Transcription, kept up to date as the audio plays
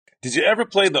Did you ever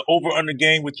play the over-under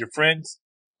game with your friends?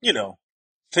 You know,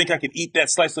 think I could eat that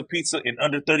slice of pizza in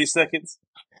under 30 seconds?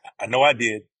 I know I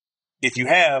did. If you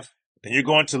have, then you're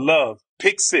going to love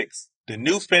Pick Six, the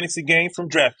new fantasy game from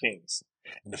DraftKings,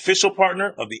 an official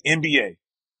partner of the NBA.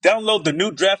 Download the new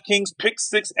DraftKings Pick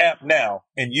Six app now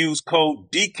and use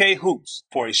code DKHOOPS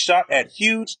for a shot at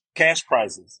huge cash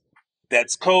prizes.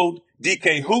 That's code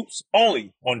DKHOOPS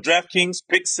only on DraftKings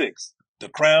Pick Six. The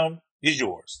crown is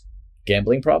yours.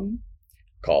 Gambling problem?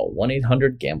 Call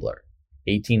 1-800-GAMBLER.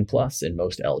 18 plus in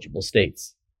most eligible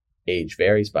states. Age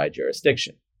varies by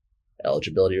jurisdiction.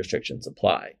 Eligibility restrictions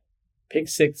apply. Pick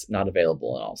Six not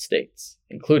available in all states,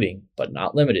 including, but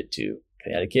not limited to,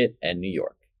 Connecticut and New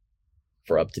York.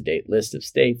 For up-to-date list of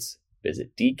states,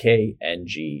 visit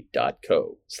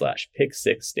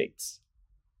dkng.co/pick6states.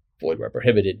 Void where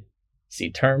prohibited.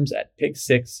 See terms at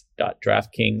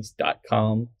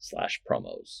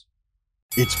pick6.draftkings.com/promos.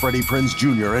 It's Freddie Prinze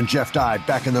Jr. and Jeff Dye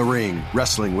back in the ring.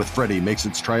 Wrestling with Freddie makes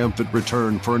its triumphant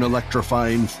return for an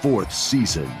electrifying 4th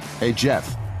season. Hey,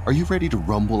 Jeff, are you ready to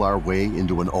rumble our way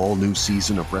into an all-new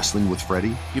season of Wrestling with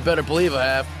Freddie? You better believe I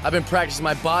have. I've been practicing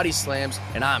my body slams,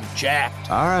 and I'm jacked.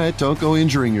 All right, don't go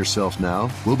injuring yourself now.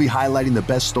 We'll be highlighting the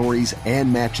best stories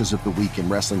and matches of the week in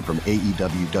wrestling from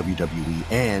AEW, WWE,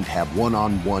 and have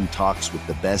one-on-one talks with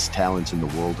the best talents in the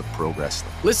world of pro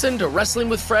wrestling. Listen to Wrestling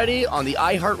with Freddie on the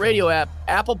iHeartRadio app,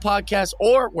 Apple Podcasts,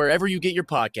 or wherever you get your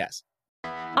podcasts.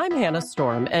 I'm Hannah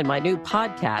Storm, and my new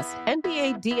podcast,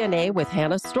 NBA DNA with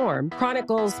Hannah Storm,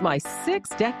 chronicles my 6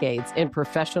 decades in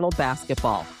professional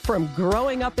basketball. From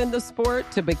growing up in the sport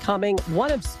to becoming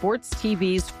one of sports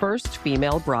TV's first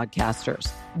female broadcasters.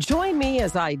 Join me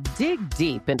as I dig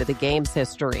deep into the game's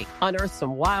history, unearth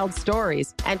some wild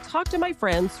stories, and talk to my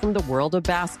friends from the world of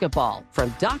basketball,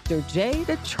 from Dr. J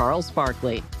to Charles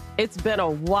Barkley. It's been a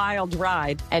wild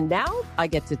ride, and now I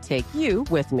get to take you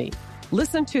with me.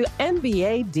 Listen to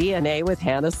NBA DNA with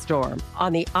Hannah Storm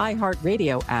on the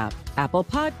iHeartRadio app, Apple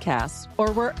Podcasts,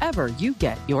 or wherever you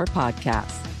get your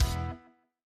podcasts.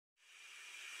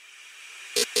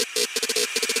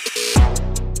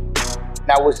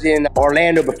 I was in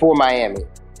Orlando before Miami,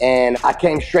 and I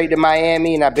came straight to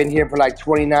Miami, and I've been here for like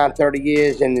 29, 30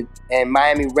 years, and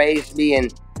Miami raised me,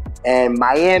 and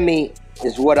Miami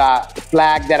is the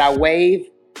flag that I wave,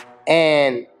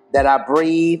 and that I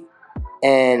breathe,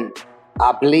 and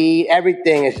I bleed.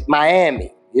 Everything is Miami. You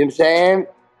know what I'm saying?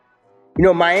 You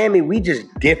know, Miami, we just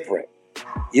different.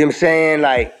 You know what I'm saying?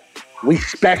 Like, we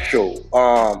special.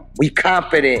 We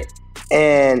confident.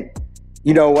 And,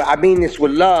 you know, I mean this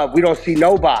with love. We don't see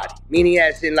nobody. Meaning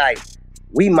as in, like,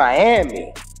 we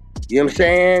Miami. You know what I'm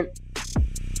saying?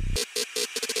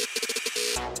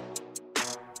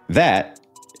 That,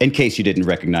 in case you didn't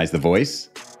recognize the voice,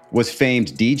 was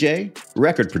famed DJ,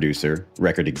 record producer,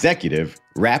 record executive,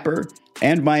 rapper,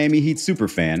 and Miami Heat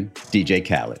superfan, DJ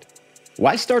Khaled.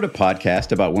 Why start a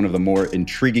podcast about one of the more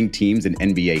intriguing teams in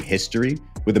NBA history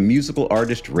with a musical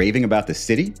artist raving about the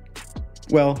city?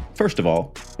 Well, first of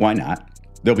all, why not?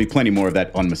 There'll be plenty more of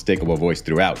that unmistakable voice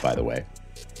throughout, by the way.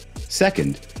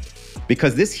 Second,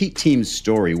 because this Heat team's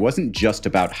story wasn't just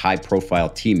about high-profile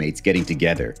teammates getting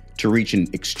together to reach an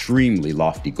extremely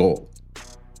lofty goal.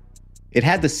 It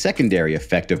had the secondary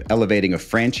effect of elevating a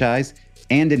franchise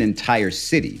and an entire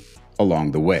city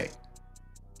along the way.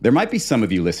 There might be some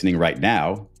of you listening right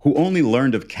now who only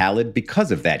learned of Khaled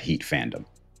because of that Heat fandom.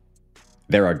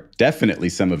 There are definitely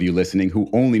some of you listening who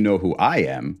only know who I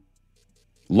am,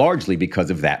 largely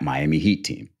because of that Miami Heat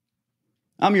team.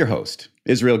 I'm your host,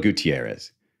 Israel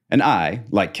Gutierrez, and I,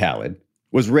 like Khaled,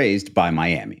 was raised by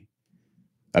Miami.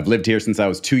 I've lived here since I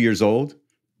was 2 years old,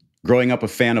 growing up a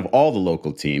fan of all the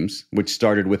local teams, which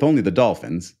started with only the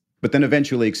Dolphins, but then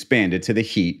eventually expanded to the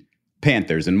Heat,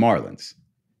 Panthers, and Marlins.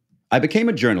 I became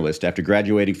a journalist after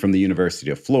graduating from the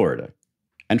University of Florida,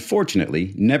 and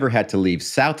fortunately never had to leave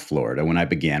South Florida when I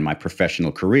began my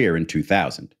professional career in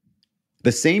 2000.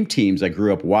 The same teams I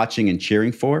grew up watching and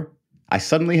cheering for, I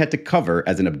suddenly had to cover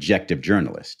as an objective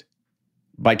journalist.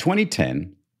 By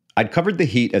 2010, I'd covered the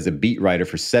Heat as a beat writer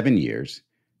for 7 years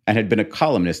and had been a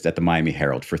columnist at the Miami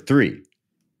Herald for 3.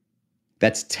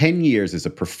 That's 10 years as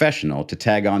a professional to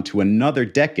tag on to another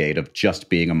decade of just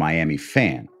being a Miami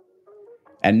fan.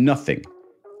 And nothing,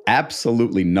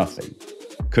 absolutely nothing,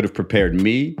 could have prepared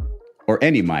me, or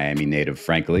any Miami native,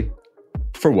 frankly,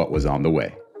 for what was on the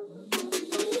way.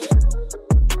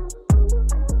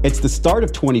 It's the start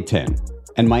of 2010,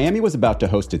 and Miami was about to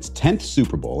host its 10th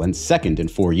Super Bowl and second in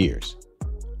 4 years.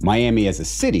 Miami as a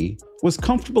city was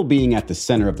comfortable being at the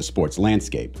center of the sports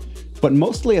landscape, but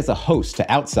mostly as a host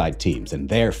to outside teams and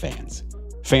their fans.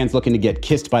 Fans looking to get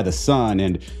kissed by the sun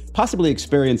and possibly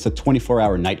experience a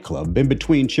 24-hour nightclub in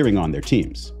between cheering on their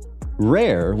teams.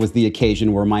 Rare was the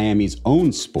occasion where Miami's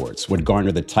own sports would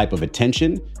garner the type of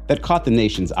attention that caught the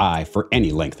nation's eye for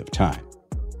any length of time.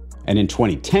 And in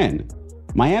 2010,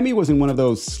 Miami was in one of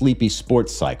those sleepy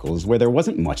sports cycles where there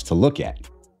wasn't much to look at.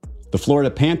 The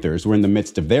Florida Panthers were in the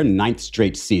midst of their 9th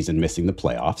straight season missing the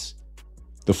playoffs.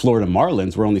 The Florida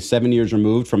Marlins were only 7 years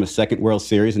removed from a second World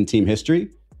Series in team history,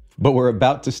 but were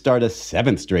about to start a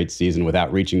 7th straight season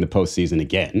without reaching the postseason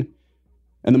again.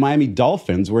 And the Miami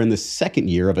Dolphins were in the 2nd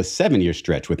year of a 7-year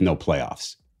stretch with no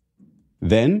playoffs.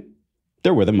 Then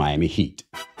there were the Miami Heat.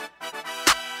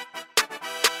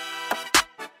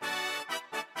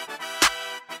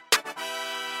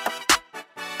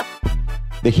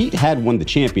 The Heat had won the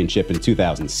championship in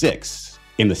 2006,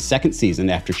 in the 2nd season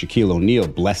after Shaquille O'Neal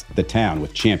blessed the town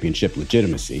with championship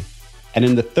legitimacy, and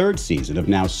in the 3rd season of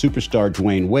now superstar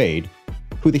Dwayne Wade,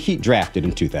 who the Heat drafted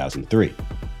in 2003.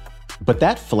 But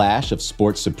that flash of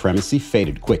sports supremacy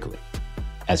faded quickly,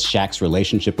 as Shaq's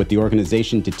relationship with the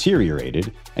organization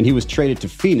deteriorated and he was traded to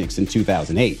Phoenix in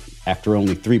 2008 after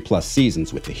only 3+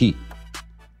 seasons with the Heat.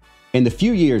 In the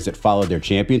few years that followed their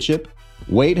championship,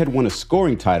 Wade had won a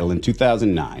scoring title in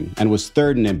 2009 and was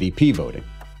 3rd in MVP voting.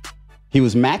 He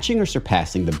was matching or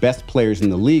surpassing the best players in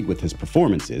the league with his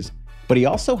performances, but he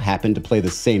also happened to play the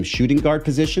same shooting guard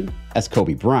position as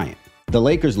Kobe Bryant, the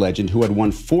Lakers legend who had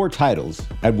won 4 titles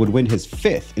and would win his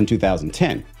 5th in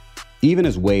 2010. Even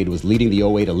as Wade was leading the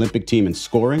 2008 Olympic team in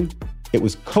scoring, it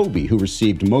was Kobe who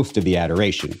received most of the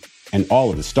adoration and all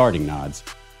of the starting nods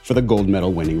for the gold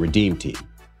medal winning Redeem Team.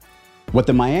 What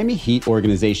the Miami Heat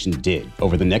organization did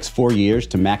over the next 4 years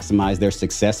to maximize their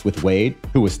success with Wade,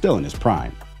 who was still in his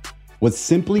prime, was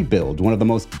simply build one of the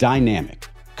most dynamic,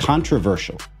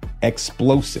 controversial,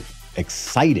 explosive,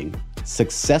 exciting,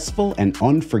 successful, and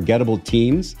unforgettable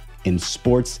teams in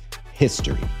sports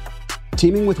history.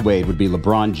 Teaming with Wade would be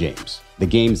LeBron James, the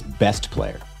game's best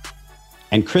player,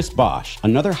 and Chris Bosh,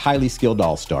 another highly skilled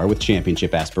all-star with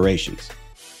championship aspirations.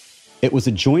 It was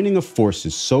a joining of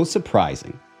forces so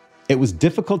surprising, it was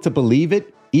difficult to believe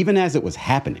it even as it was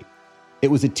happening. It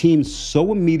was a team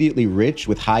so immediately rich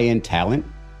with high-end talent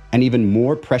and even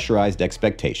more pressurized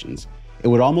expectations, it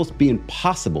would almost be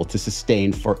impossible to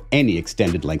sustain for any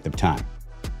extended length of time.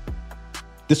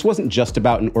 This wasn't just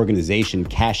about an organization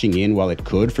cashing in while it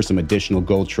could for some additional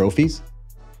gold trophies.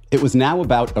 It was now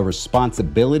about a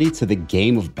responsibility to the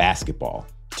game of basketball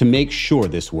to make sure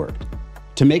this worked.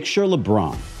 To make sure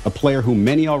LeBron, a player who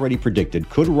many already predicted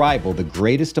could rival the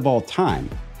greatest of all time,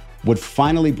 would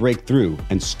finally break through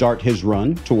and start his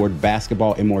run toward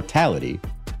basketball immortality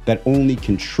that only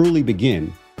can truly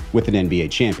begin with an NBA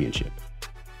championship.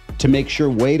 To make sure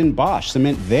Wade and Bosh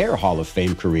cement their Hall of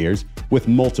Fame careers with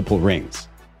multiple rings.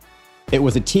 It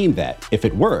was a team that, if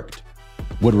it worked,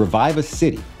 would revive a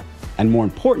city, and more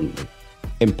importantly,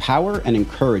 empower and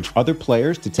encourage other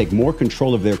players to take more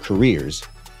control of their careers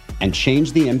and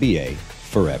change the NBA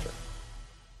forever.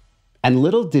 And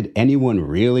little did anyone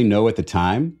really know at the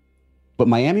time, but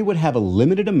Miami would have a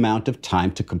limited amount of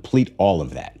time to complete all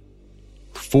of that.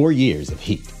 4 years of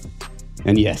Heat.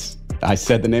 And yes, I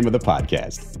said the name of the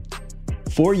podcast.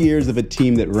 4 years of a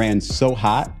team that ran so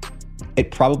hot, it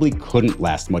probably couldn't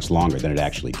last much longer than it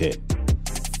actually did.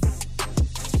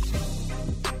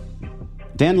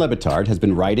 Dan Le Batard has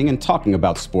been writing and talking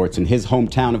about sports in his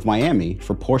hometown of Miami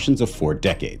for portions of 4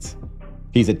 decades.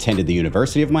 He's attended the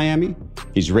University of Miami,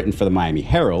 he's written for the Miami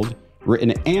Herald,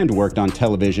 written and worked on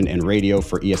television and radio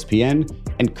for ESPN,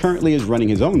 and currently is running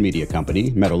his own media company,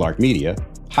 Meadowlark Media,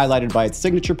 highlighted by its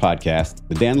signature podcast,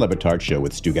 The Dan Le Batard Show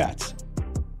with Stugotz.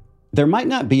 There might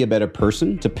not be a better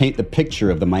person to paint the picture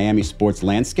of the Miami sports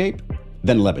landscape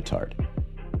than Le Batard.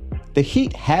 The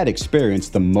Heat had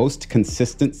experienced the most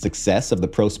consistent success of the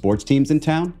pro sports teams in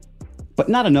town, but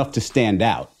not enough to stand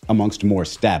out amongst more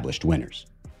established winners.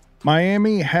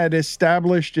 Miami had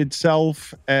established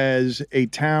itself as a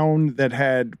town that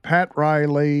had Pat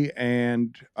Riley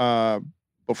and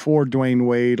before Dwayne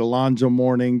Wade, Alonzo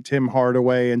Mourning, Tim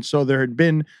Hardaway. And so there had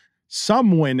been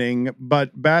some winning,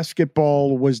 but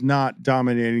basketball was not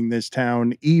dominating this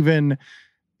town, even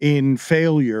in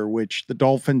failure, which the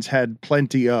Dolphins had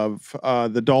plenty of.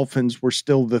 The Dolphins were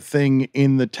still the thing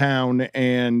in the town,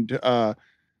 and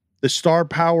the star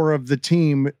power of the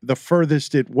team, the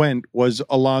furthest it went was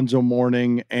Alonzo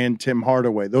Mourning and Tim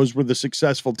Hardaway. Those were the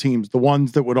successful teams, the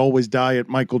ones that would always die at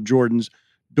Michael Jordan's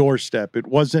doorstep. It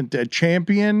wasn't a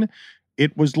champion.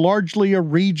 It was largely a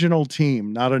regional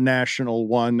team, not a national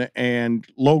one. And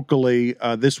locally,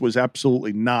 this was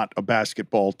absolutely not a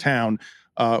basketball town.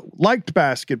 liked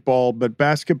basketball, but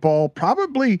basketball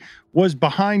probably was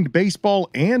behind baseball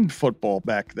and football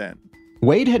back then.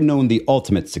 Wade had known the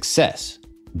ultimate success,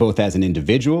 both as an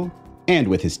individual and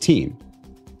with his team.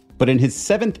 But in his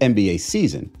 7th NBA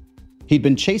season, he'd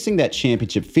been chasing that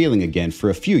championship feeling again for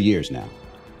a few years now.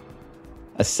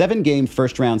 A 7-game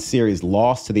first-round series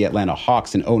loss to the Atlanta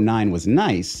Hawks in 2009 was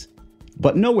nice,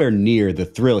 but nowhere near the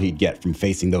thrill he'd get from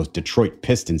facing those Detroit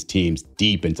Pistons teams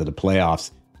deep into the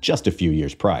playoffs just a few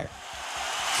years prior.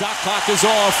 Shot clock is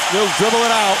off. They'll dribble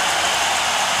it out.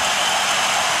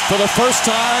 For the first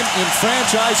time in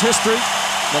franchise history,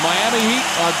 the Miami Heat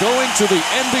are going to the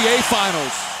NBA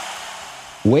Finals.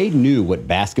 Wade knew what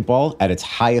basketball at its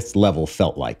highest level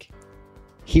felt like.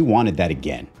 He wanted that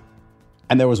again.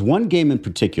 And there was one game in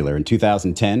particular in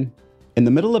 2010, in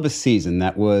the middle of a season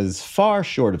that was far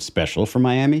short of special for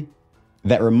Miami,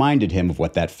 that reminded him of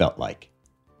what that felt like.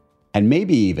 And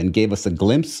maybe even gave us a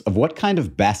glimpse of what kind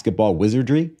of basketball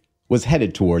wizardry was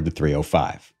headed toward the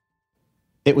 305.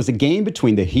 It was a game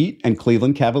between the Heat and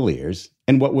Cleveland Cavaliers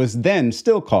in what was then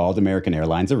still called American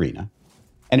Airlines Arena,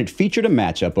 and it featured a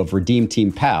matchup of Redeem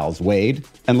Team pals Wade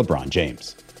and LeBron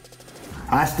James.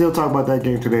 I still talk about that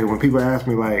game today. When people ask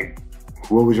me, like,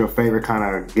 what was your favorite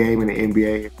kind of game in the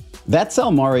NBA? That's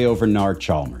Almario Vernard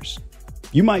Chalmers.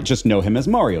 You might just know him as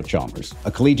Mario Chalmers,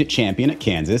 a collegiate champion at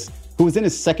Kansas who was in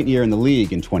his second year in the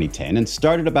league in 2010 and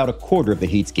started about a quarter of the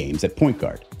Heat's games at point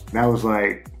guard. That was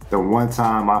like the one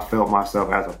time I felt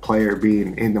myself as a player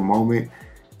being in the moment,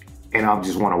 and I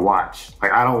just want to watch.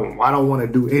 Like, I don't want to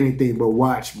do anything but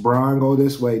watch Bron go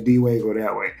this way, D-Wade go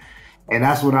that way. And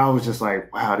that's when I was just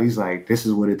like, wow, this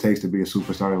is what it takes to be a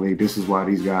superstar in the league. This is why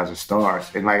these guys are stars.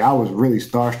 And like, I was really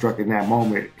starstruck in that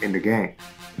moment in the game.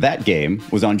 That game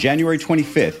was on January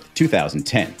 25th,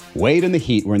 2010. Wade and the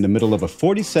Heat were in the middle of a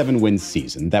 47-win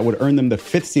season that would earn them the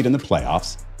 5th seed in the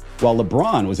playoffs, while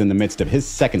LeBron was in the midst of his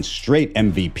second straight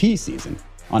MVP season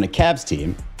on a Cavs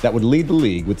team that would lead the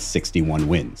league with 61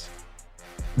 wins.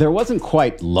 There wasn't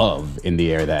quite love in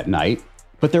the air that night,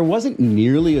 but there wasn't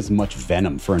nearly as much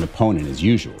venom for an opponent as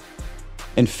usual.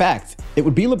 In fact, it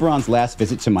would be LeBron's last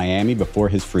visit to Miami before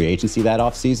his free agency that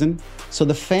offseason, so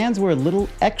the fans were a little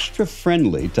extra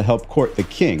friendly to help court the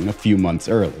king a few months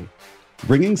early,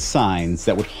 bringing signs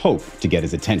that would hope to get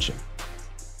his attention.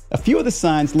 A few of the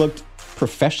signs looked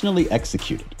professionally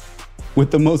executed, with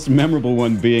the most memorable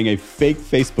one being a fake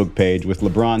Facebook page with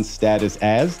LeBron's status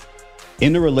as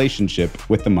in a relationship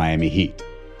with the Miami Heat.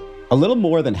 A little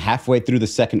more than halfway through the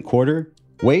second quarter,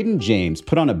 Wade and James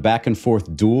put on a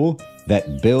back-and-forth duel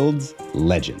that builds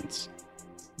legends.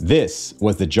 This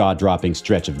was the jaw-dropping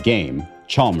stretch of game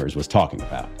Chalmers was talking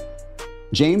about.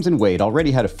 James and Wade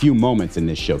already had a few moments in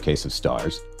this showcase of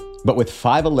stars, but with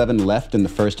 5:11 left in the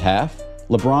first half,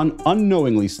 LeBron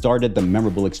unknowingly started the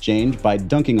memorable exchange by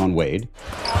dunking on Wade.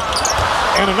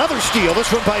 And another steal,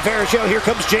 this one by Varejao. Here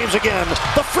comes James again.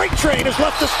 The freight train has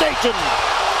left the station.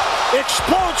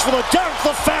 Explodes for the dunk,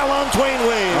 the foul on Dwayne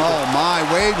Wade. Oh my,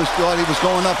 Wade thought he was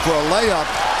going up for a layup.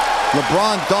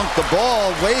 LeBron dunked the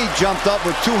ball. Wade jumped up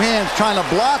with two hands trying to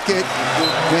block it,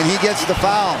 and he gets the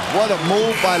foul. What a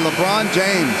move by LeBron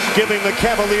James. Giving the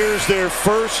Cavaliers their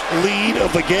first lead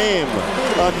of the game.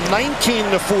 A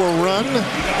 19-4 run,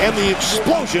 and the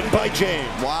explosion by James.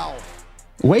 Wow.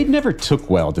 Wade never took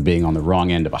well to being on the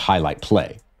wrong end of a highlight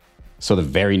play. So the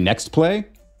very next play,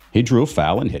 he drew a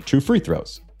foul and hit 2 free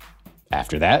throws.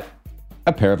 After that,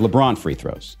 a pair of LeBron free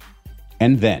throws.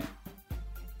 And then,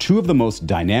 2 of the most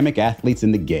dynamic athletes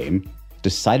in the game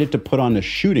decided to put on a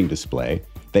shooting display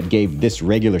that gave this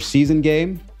regular season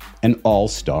game an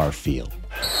all-star feel.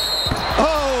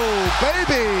 Oh,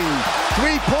 baby!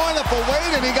 3-pointer for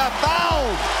Wade, and he got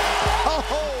fouled!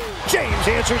 Oh. James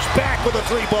answers back with a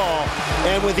 3-ball.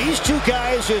 And with these two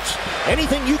guys, it's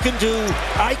anything you can do,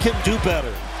 I can do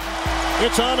better.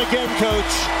 It's on again,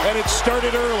 Coach, and it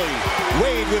started early.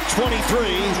 Wade with 23,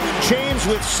 James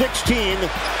with 16.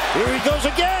 Here he goes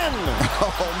again.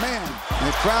 Oh, man. And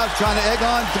the crowd's trying to egg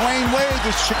on Dwayne Wade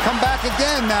to come back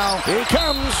again now. Here he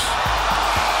comes.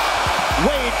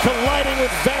 Wade colliding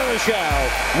with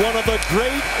Varejao. One of the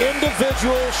great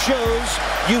individual shows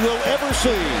you will ever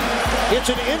see. It's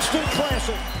an instant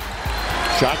classic.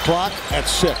 Shot clock at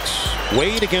 6.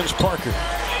 Wade against Parker.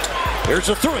 Here's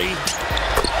a 3.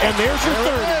 And there's your 30.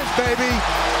 There it is, baby.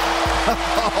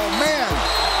 Oh, man.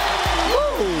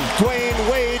 Woo!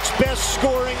 Dwayne Wade's best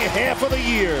scoring half of the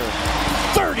year.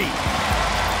 30.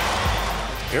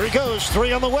 Here he goes,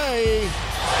 3 on the way.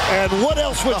 And what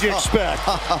else would you expect?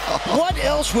 What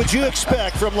else would you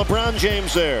expect from LeBron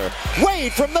James there?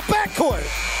 Wade from the backcourt.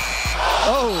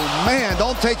 Oh, man,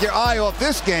 don't take your eye off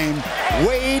this game.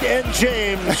 Wade and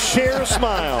James share a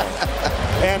smile.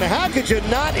 And how could you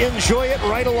not enjoy it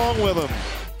right along with them?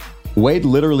 Wade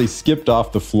literally skipped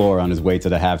off the floor on his way to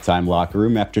the halftime locker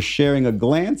room after sharing a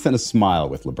glance and a smile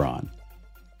with LeBron.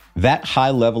 That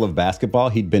high level of basketball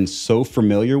he'd been so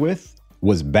familiar with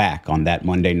was back on that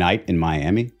Monday night in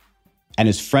Miami, and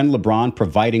his friend LeBron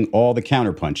providing all the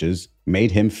counterpunches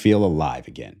made him feel alive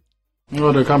again.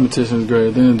 Well, the competition is great.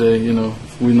 At the end of the day,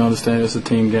 we understand it's a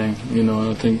team game, and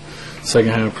I think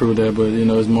second half proved that, but,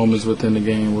 there's moments within the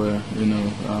game where,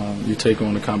 you take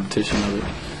on the competition of it.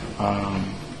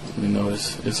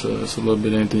 It's a little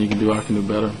bit anything you can do, I can do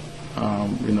better.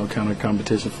 Kind of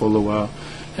competition for a little while,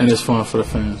 and it's fun for the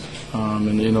fans.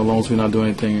 And as long as we're not doing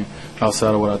anything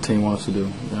outside of what our team wants to do,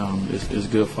 it's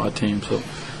good for our team. So,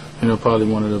 probably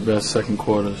one of the best second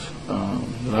quarters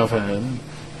that I've had,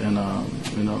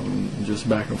 and just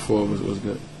back and forth was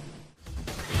good.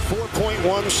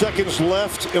 4.1 seconds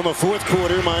left in the fourth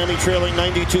quarter. Miami trailing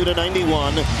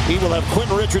 92-91. He will have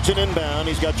Quentin Richardson inbound.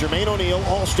 He's got Jermaine O'Neal,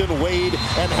 Alston, Wade,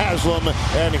 and Haslam.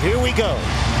 And here we go.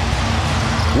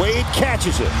 Wade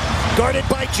catches it. Guarded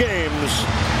by James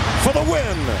for the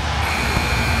win.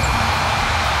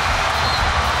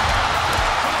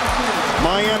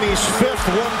 Miami's fifth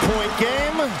one-point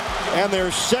game and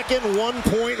their second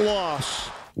one-point loss.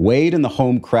 Wade and the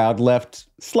home crowd left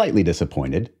slightly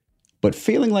disappointed, but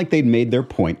feeling like they'd made their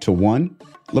point to one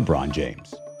LeBron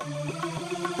James.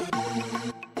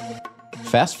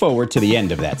 Fast forward to the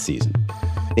end of that season.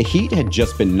 The Heat had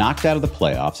just been knocked out of the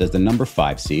playoffs as the number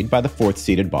 5 seed by the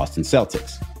 4th-seeded Boston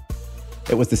Celtics.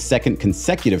 It was the second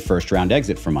consecutive first-round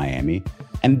exit for Miami,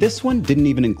 and this one didn't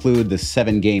even include the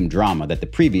 7-game drama that the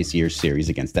previous year's series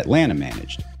against Atlanta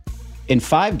managed. In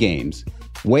 5 games,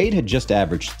 Wade had just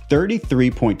averaged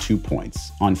 33.2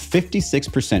 points on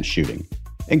 56% shooting,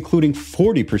 including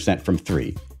 40% from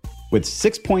 3, with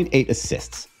 6.8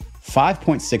 assists,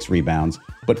 5.6 rebounds,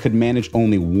 but could manage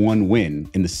only 1 win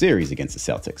in the series against the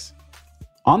Celtics.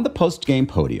 On the post-game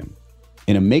podium,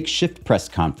 in a makeshift press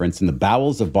conference in the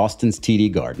bowels of Boston's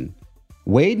TD Garden,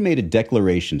 Wade made a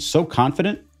declaration so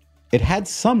confident, it had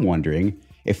some wondering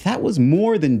if that was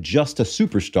more than just a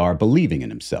superstar believing in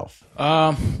himself.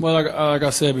 Well, like I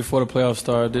said before the playoffs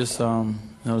started, this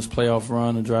playoff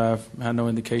run, the drive, had no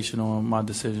indication on my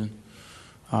decision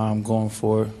going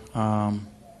forward.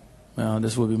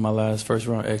 This will be my last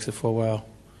first-round exit for a while,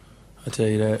 I tell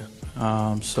you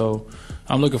that. So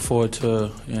I'm looking forward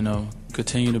to,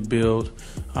 continue to build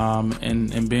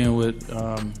and being with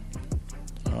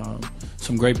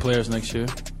some great players next year.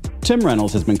 Tim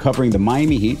Reynolds has been covering the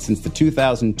Miami Heat since the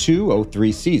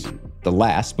 2002-03 season, the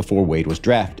last before Wade was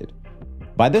drafted.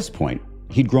 By this point,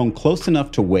 he'd grown close enough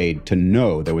to Wade to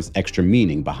know there was extra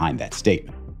meaning behind that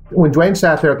statement. When Dwayne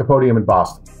sat there at the podium in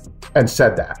Boston and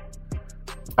said that,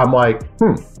 I'm like,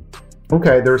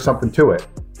 okay, there's something to it.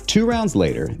 2 rounds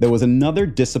later, there was another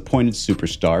disappointed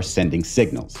superstar sending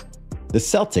signals. The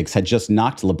Celtics had just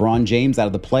knocked LeBron James out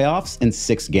of the playoffs in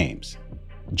 6 games.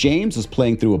 James was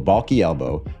playing through a bulky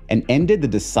elbow and ended the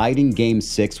deciding Game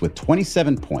 6 with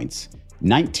 27 points,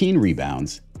 19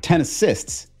 rebounds, 10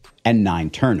 assists, and 9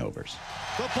 turnovers.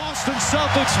 The Boston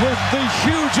Celtics with the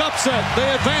huge upset.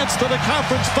 They advance to the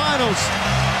conference finals.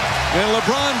 And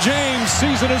LeBron James'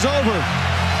 season is over.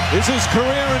 Is his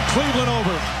career in Cleveland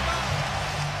over?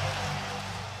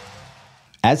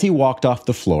 As he walked off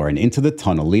the floor and into the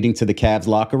tunnel leading to the Cavs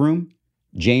locker room,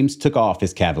 James took off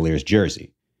his Cavaliers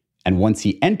jersey. And once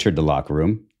he entered the locker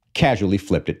room, casually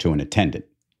flipped it to an attendant.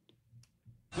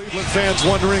 Cleveland fans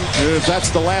wondering if that's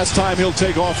the last time he'll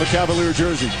take off a Cavalier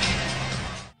jersey.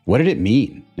 What did it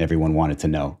mean? Everyone wanted to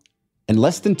know. In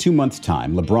less than 2 months'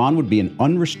 time, LeBron would be an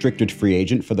unrestricted free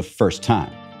agent for the first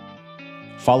time.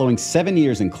 Following 7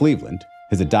 years in Cleveland,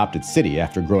 his adopted city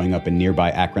after growing up in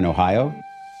nearby Akron, Ohio,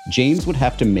 James would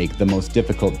have to make the most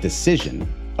difficult decision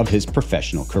of his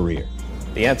professional career.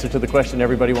 The answer to the question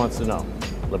everybody wants to know.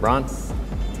 LeBron,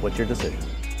 what's your decision?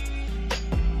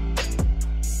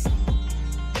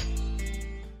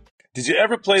 Did you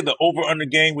ever play the over-under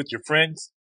game with your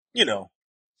friends?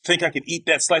 Think I could eat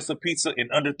that slice of pizza in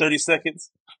under 30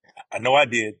 seconds? I know I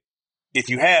did. If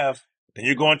you have, then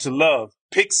you're going to love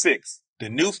Pick 6, the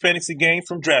new fantasy game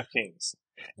from DraftKings,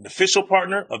 an official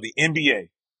partner of the NBA.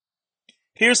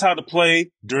 Here's how to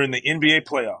play during the NBA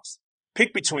playoffs.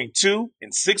 Pick between 2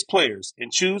 and 6 players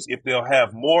and choose if they'll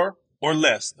have more or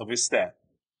less of his stat.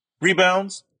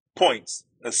 Rebounds, points,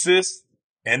 assists,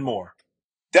 and more.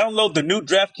 Download the new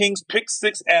DraftKings Pick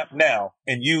 6 app now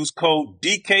and use code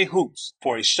DKHOOPS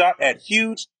for a shot at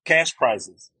huge cash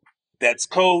prizes. That's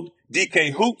code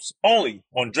DKHOOPS only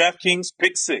on DraftKings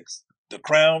Pick 6. The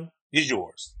crown is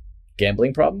yours.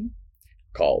 Gambling problem?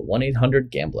 Call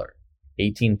 1-800-GAMBLER.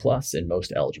 18 plus in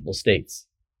most eligible states.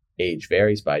 Age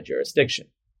varies by jurisdiction.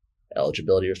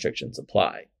 Eligibility restrictions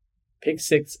apply. Pick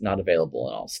 6 not available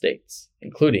in all states,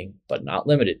 including, but not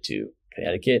limited to,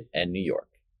 Connecticut and New York.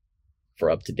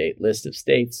 For up-to-date list of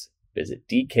states, visit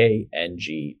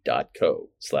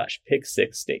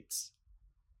dkng.co/pick6states.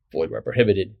 Void where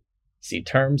prohibited. See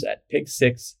terms at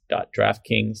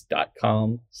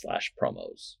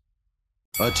pick6.draftkings.com/promos.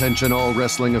 Attention all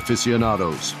wrestling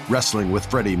aficionados. Wrestling with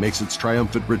Freddie makes its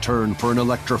triumphant return for an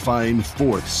electrifying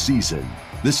 4th season.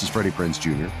 This is Freddie Prinze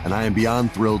Jr., and I am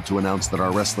beyond thrilled to announce that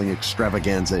our wrestling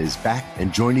extravaganza is back,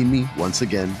 and joining me once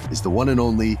again is the one and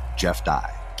only Jeff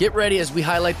Dye. Get ready as we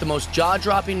highlight the most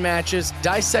jaw-dropping matches,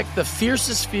 dissect the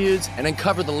fiercest feuds, and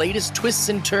uncover the latest twists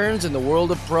and turns in the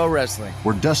world of pro wrestling.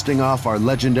 We're dusting off our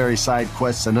legendary side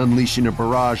quests and unleashing a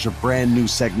barrage of brand new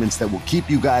segments that will keep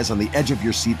you guys on the edge of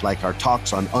your seat like our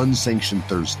talks on Unsanctioned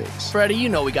Thursdays. Freddie, you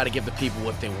know we got to give the people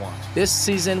what they want. This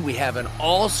season, we have an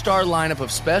all-star lineup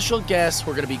of special guests who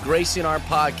are going to be gracing our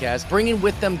podcast, bringing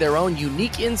with them their own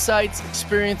unique insights,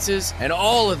 experiences, and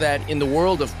all of that in the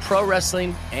world of pro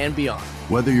wrestling and beyond.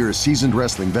 Whether you're a seasoned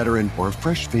wrestling veteran or a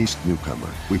fresh-faced newcomer,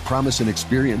 we promise an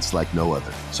experience like no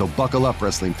other. So buckle up,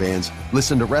 wrestling fans.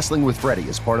 Listen to Wrestling with Freddie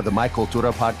as part of the My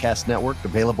Cultura Podcast Network,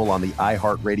 available on the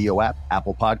iHeartRadio app,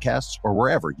 Apple Podcasts, or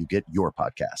wherever you get your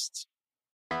podcasts.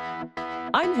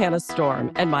 I'm Hannah Storm,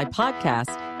 and my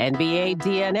podcast, NBA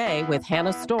DNA with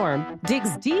Hannah Storm,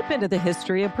 digs deep into the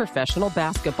history of professional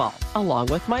basketball, along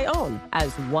with my own,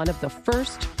 as one of the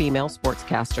first female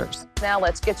sportscasters. Now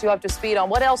let's get you up to speed on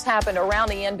what else happened around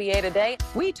the NBA today.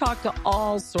 We talk to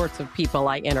all sorts of people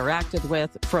I interacted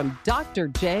with, from Dr.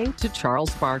 J to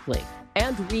Charles Barkley,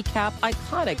 and recap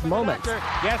iconic moments.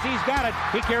 Yes, he's got it.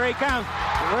 Here he comes.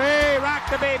 We rock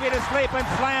the baby to sleep and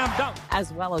slam dunk.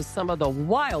 As well as some of the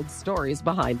wild stories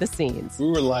behind the scenes. We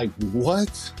were like,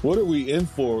 what? What are we in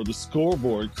for? The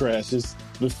scoreboard crashes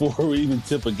before we even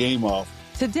tip a game off.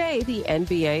 Today, the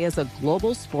NBA is a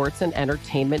global sports and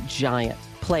entertainment giant.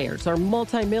 Players are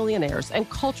multimillionaires and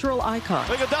cultural icons.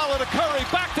 Iguodala to Curry,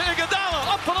 back to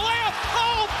Iguodala, up for the layup.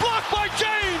 Oh, blocked by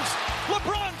James.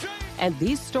 LeBron James. And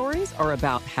these stories are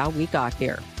about how we got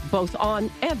here, both on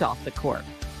and off the court.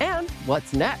 And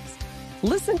what's next?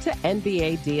 Listen to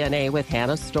NBA DNA with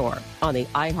Hannah Storm on the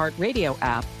iHeartRadio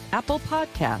app, Apple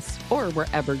Podcasts, or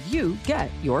wherever you get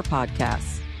your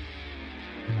podcasts.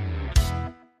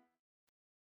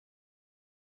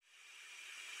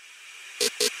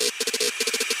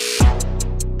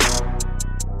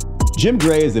 Jim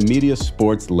Gray is a media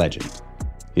sports legend.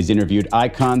 He's interviewed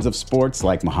icons of sports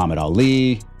like Muhammad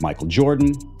Ali, Michael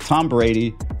Jordan, Tom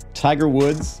Brady, Tiger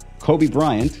Woods, Kobe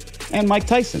Bryant, and Mike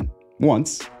Tyson,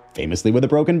 once famously with a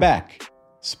broken back,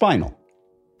 spinal.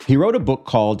 He wrote a book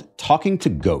called Talking to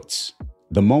Goats,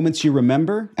 The Moments You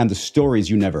Remember and the Stories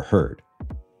You Never Heard.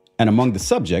 And among the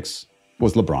subjects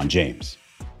was LeBron James.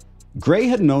 Gray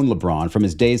had known LeBron from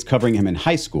his days covering him in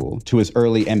high school to his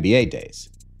early NBA days.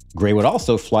 Gray would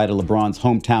also fly to LeBron's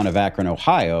hometown of Akron,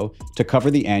 Ohio, to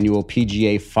cover the annual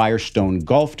PGA Firestone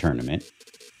Golf Tournament,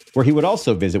 where he would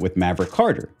also visit with Maverick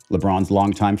Carter, LeBron's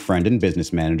longtime friend and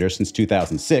business manager since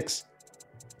 2006,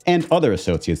 and other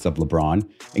associates of LeBron,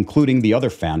 including the other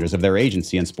founders of their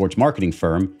agency and sports marketing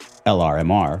firm,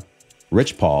 LRMR,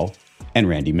 Rich Paul, and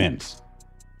Randy Mims.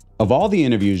 Of all the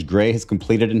interviews Gray has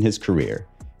completed in his career,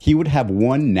 he would have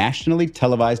one nationally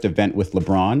televised event with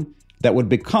LeBron that would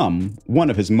become one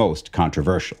of his most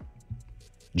controversial.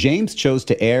 James chose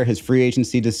to air his free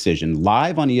agency decision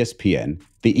live on ESPN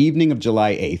the evening of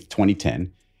July 8th,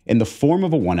 2010, in the form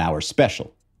of a 1-hour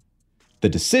special. The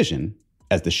decision,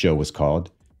 as the show was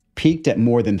called, peaked at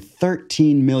more than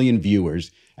 13 million viewers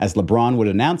as LeBron would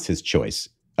announce his choice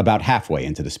about halfway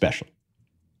into the special.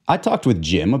 I talked with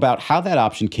Jim about how that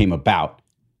option came about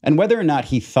and whether or not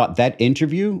he thought that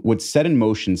interview would set in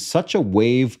motion such a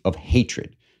wave of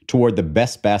hatred toward the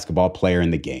best basketball player in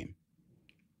the game.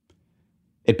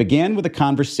 It began with a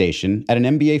conversation at an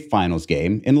NBA Finals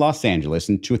game in Los Angeles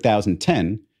in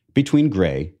 2010 between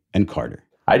Gray and Carter.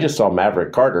 I just saw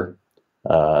Maverick Carter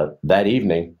that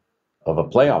evening of a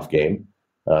playoff game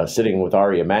sitting with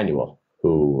Ari Emanuel,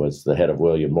 who was the head of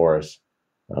William Morris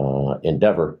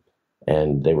Endeavor,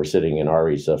 and they were sitting in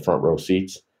Ari's front row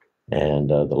seats, and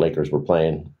the Lakers were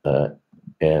playing.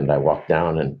 And I walked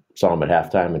down and saw him at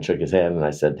halftime and shook his hand. And I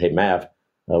said, hey, Mav,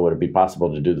 would it be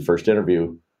possible to do the first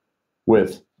interview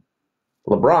with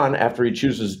LeBron after he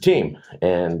chooses a team?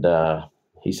 And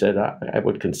he said, I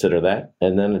would consider that.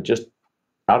 And then it just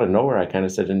out of nowhere, I kind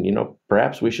of said, and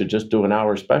perhaps we should just do an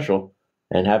hour special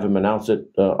and have him announce it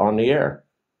on the air.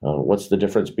 What's the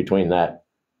difference between that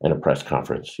and a press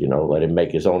conference? Let him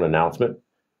make his own announcement.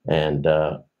 And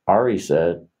Ari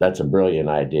said, that's a brilliant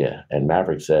idea. And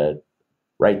Maverick said,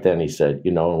 right then he said,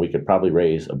 and we could probably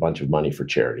raise a bunch of money for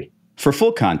charity. For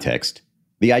full context,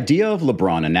 the idea of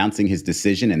LeBron announcing his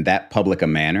decision in that public a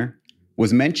manner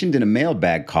was mentioned in a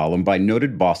mailbag column by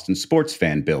noted Boston sports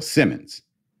fan Bill Simmons.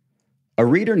 A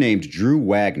reader named Drew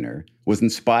Wagner was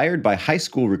inspired by high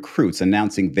school recruits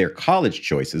announcing their college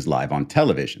choices live on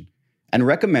television and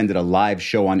recommended a live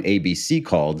show on ABC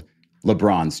called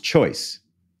LeBron's Choice.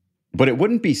 But it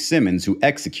wouldn't be Simmons who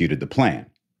executed the plan.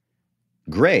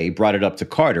 Gray brought it up to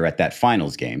Carter at that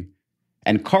finals game,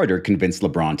 and Carter convinced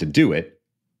LeBron to do it,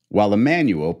 while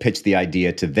Emanuel pitched the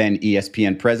idea to then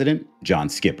ESPN president John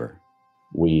Skipper.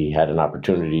 We had an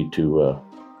opportunity to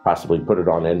possibly put it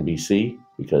on NBC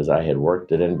because I had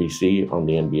worked at NBC on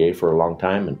the NBA for a long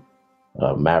time,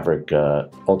 and Maverick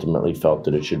ultimately felt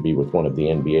that it should be with one of the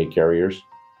NBA carriers,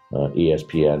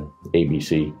 ESPN,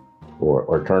 ABC,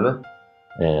 or Turner,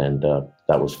 and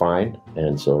that was fine.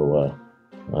 And so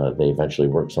they eventually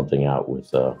worked something out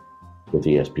with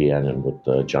ESPN and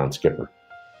with John Skipper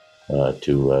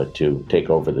to take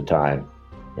over the time,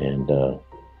 and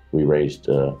we raised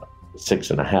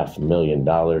 $6.5 million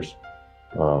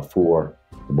for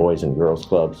the Boys and Girls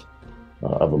Clubs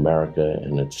of America,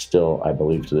 and it's still, I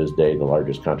believe to this day, the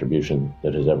largest contribution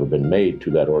that has ever been made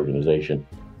to that organization,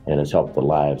 and has helped the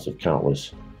lives of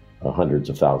countless hundreds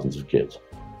of thousands of kids.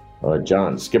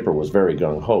 John Skipper was very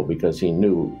gung-ho because he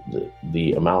knew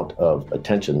the amount of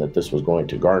attention that this was going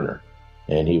to garner,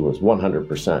 and he was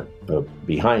 100%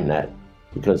 behind that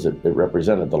because it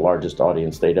represented the largest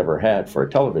audience they'd ever had for a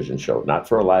television show, not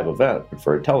for a live event, but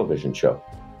for a television show,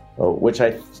 which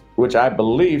I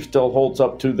believe still holds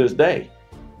up to this day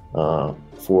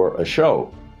for a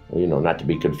show, not to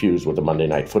be confused with a Monday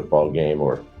Night Football game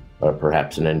or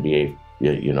perhaps an NBA,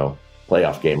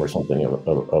 playoff game or something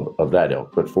of that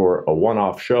ilk. But for a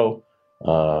one-off show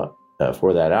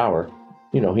for that hour,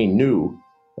 he knew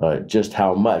just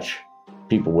how much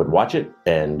people would watch it,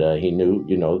 and he knew,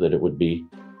 that it would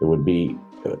be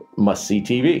must-see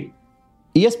TV.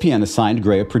 ESPN assigned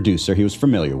Gray a producer he was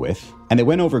familiar with, and they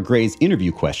went over Gray's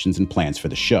interview questions and plans for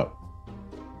the show.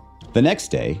 The next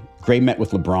day, Gray met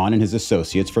with LeBron and his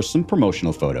associates for some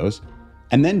promotional photos,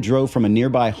 and then drove from a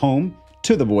nearby home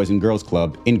to the Boys and Girls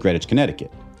Club in Greenwich,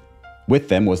 Connecticut. With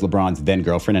them was LeBron's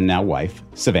then-girlfriend and now wife,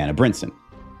 Savannah Brinson.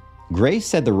 Gray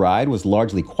said the ride was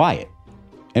largely quiet,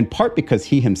 in part because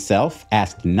he himself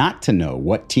asked not to know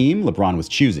what team LeBron was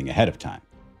choosing ahead of time.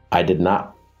 I did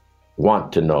not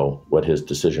want to know what his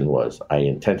decision was. I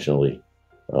intentionally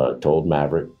told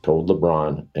Maverick, told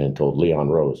LeBron, and told Leon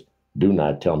Rose, do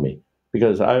not tell me,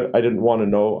 because I didn't want to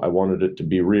know. I wanted it to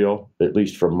be real, at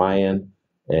least from my end.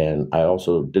 And I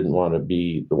also didn't want to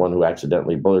be the one who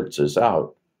accidentally blurts this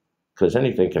out, because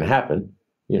anything can happen.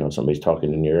 Somebody's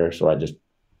talking in your ear, so I just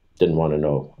didn't want to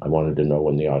know. I wanted to know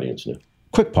when the audience knew.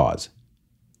 Quick pause.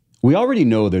 We already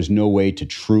know there's no way to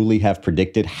truly have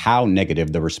predicted how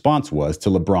negative the response was to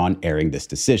LeBron airing this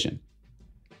decision.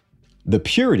 The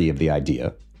purity of the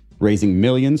idea, raising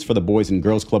millions for the Boys and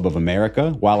Girls Club of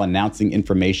America while announcing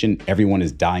information everyone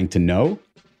is dying to know,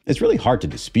 is really hard to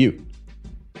dispute.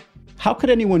 How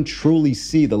could anyone truly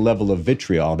see the level of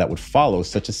vitriol that would follow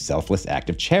such a selfless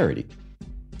act of charity?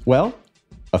 Well,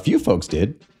 a few folks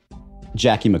did.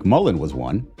 Jackie McMullen was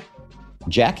one.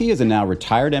 Jackie is a now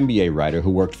retired NBA writer who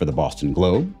worked for the Boston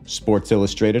Globe, Sports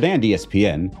Illustrated, and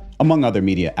ESPN, among other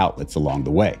media outlets along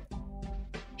the way.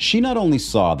 She not only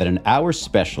saw that an hour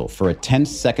special for a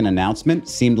 10-second announcement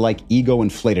seemed like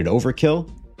ego-inflated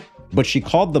overkill, but she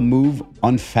called the move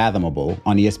unfathomable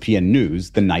on ESPN News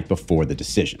the night before the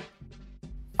decision.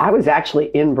 I was actually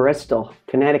in Bristol,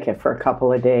 Connecticut for a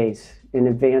couple of days in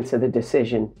advance of the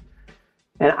decision.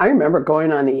 And I remember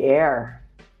going on the air,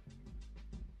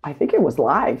 I think it was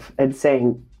live, and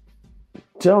saying,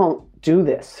 don't do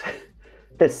this.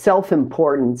 The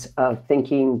self-importance of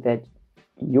thinking that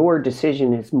your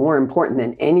decision is more important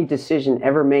than any decision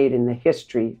ever made in the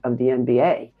history of the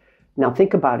NBA. Now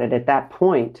think about it. At that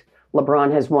point,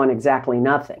 LeBron has won exactly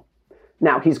nothing.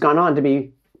 Now he's gone on to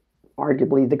be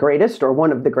arguably the greatest, or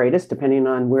one of the greatest, depending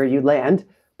on where you land,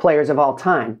 players of all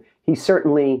time. He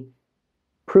certainly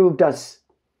proved us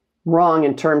wrong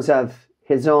in terms of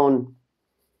his own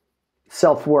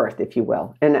self-worth, if you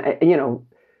will. And,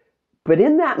 but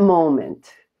in that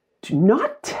moment, to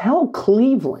not tell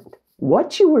Cleveland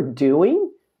what you were doing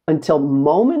until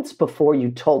moments before you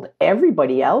told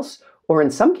everybody else, or in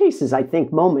some cases, I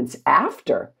think moments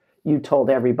after you told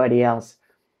everybody else,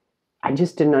 I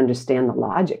just didn't understand the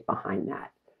logic behind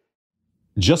that.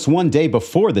 Just one day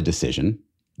before the decision,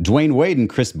 Dwayne Wade and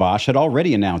Chris Bosh had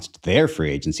already announced their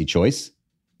free agency choice.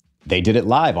 They did it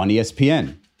live on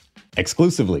ESPN,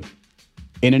 exclusively,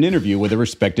 in an interview with a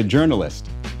respected journalist,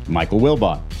 Michael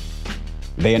Wilbon.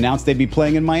 They announced they'd be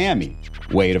playing in Miami.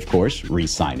 Wade, of course,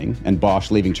 re-signing, and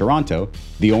Bosh leaving Toronto,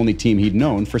 the only team he'd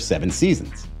known for 7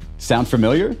 seasons. Sound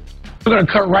familiar? We're going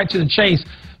to cut right to the chase.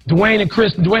 Dwayne and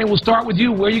Chris. Dwayne, we'll start with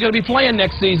you. Where are you going to be playing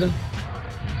next season?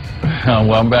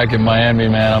 Well, I'm back in Miami,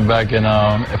 man. I'm back in,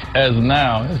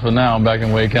 as for now, I'm back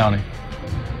in Wade County.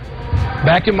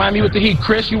 Back in Miami with the Heat.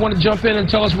 Chris, you want to jump in and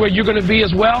tell us where you're going to be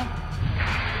as well?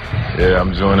 Yeah,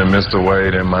 I'm joining Mr.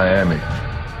 Wade in Miami.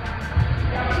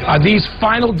 Are these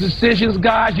final decisions,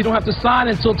 guys? You don't have to sign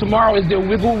until tomorrow. Is there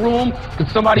wiggle room? Could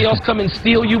somebody else come and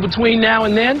steal you between now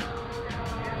and then?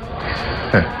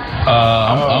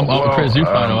 Chris, you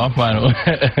final. I'm final.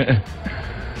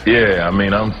 Yeah, I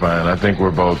mean, I'm fine. I think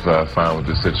we're both fine with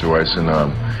the situation.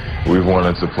 We've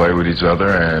wanted to play with each other,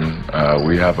 and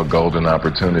we have a golden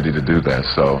opportunity to do that.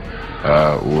 So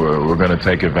we're going to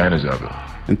take advantage of it.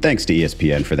 And thanks to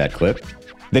ESPN for that clip.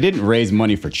 They didn't raise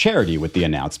money for charity with the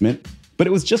announcement, but it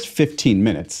was just 15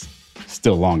 minutes,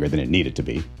 still longer than it needed to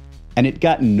be, and it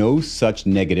got no such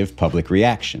negative public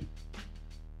reaction.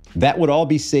 That would all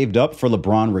be saved up for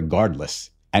LeBron regardless,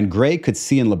 and Gray could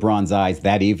see in LeBron's eyes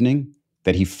that evening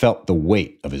that he felt the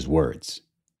weight of his words.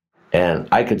 And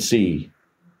I could see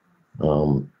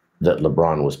that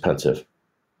LeBron was pensive.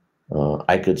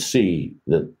 I could see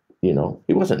that,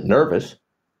 he wasn't nervous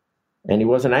and he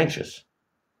wasn't anxious,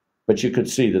 but you could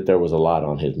see that there was a lot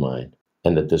on his mind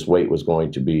and that this weight was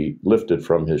going to be lifted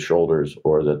from his shoulders,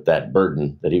 or that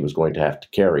burden that he was going to have to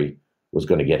carry was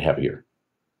going to get heavier.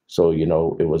 So,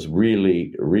 it was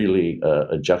really, really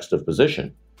a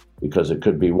juxtaposition, because it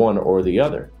could be one or the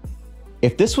other.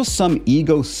 If this was some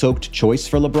ego-soaked choice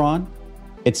for LeBron,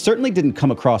 it certainly didn't come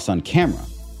across on camera.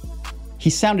 He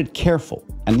sounded careful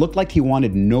and looked like he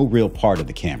wanted no real part of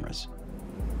the cameras.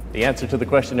 The answer to the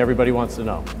question everybody wants to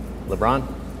know. LeBron,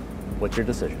 what's your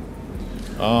decision?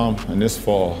 In this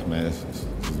fall, man, it's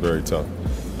very tough.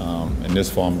 In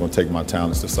this fall, I'm going to take my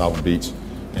talents to South Beach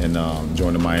and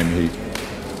join the Miami Heat.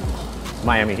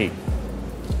 Miami Heat.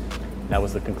 That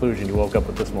was the conclusion you woke up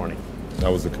with this morning. That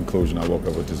was the conclusion I woke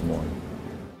up with this morning.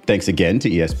 Thanks again to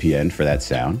ESPN for that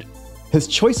sound. His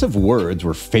choice of words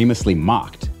were famously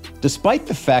mocked, despite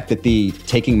the fact that the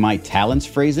 "taking my talents"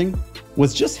 phrasing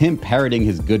was just him parroting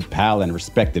his good pal and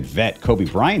respected vet Kobe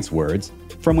Bryant's words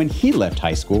from when he left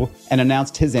high school and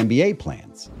announced his NBA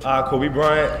plans. Kobe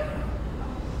Bryant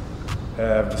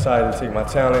have decided to take my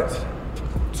talents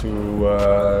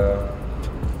to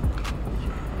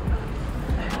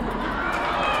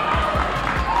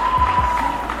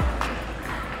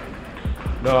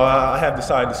No, I have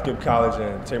decided to skip college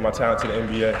and take my talent to the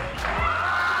NBA.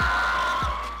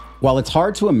 While it's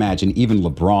hard to imagine even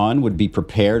LeBron would be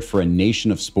prepared for a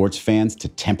nation of sports fans to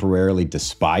temporarily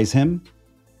despise him,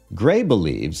 Gray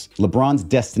believes LeBron's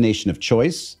destination of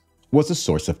choice was a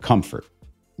source of comfort.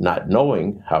 Not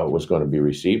knowing how it was going to be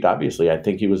received, obviously, I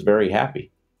think he was very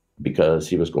happy because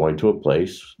he was going to a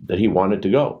place that he wanted to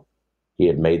go. He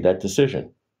had made that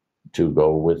decision to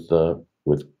go with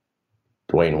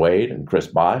Dwayne Wade and Chris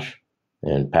Bosh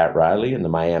and Pat Riley and the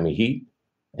Miami Heat,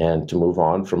 and to move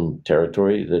on from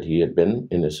territory that he had been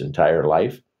in his entire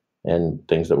life and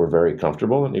things that were very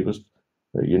comfortable. And he was,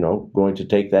 going to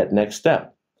take that next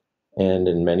step. And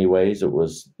in many ways, it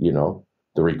was, the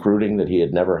recruiting that he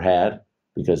had never had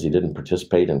because he didn't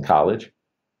participate in college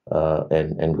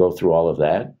and go through all of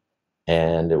that.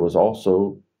 And it was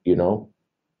also,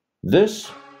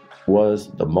 this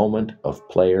was the moment of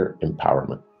player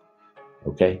empowerment.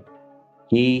 Okay?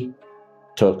 He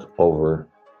took over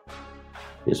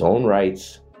his own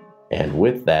rights, and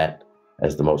with that,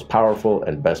 as the most powerful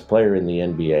and best player in the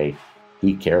NBA,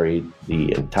 he carried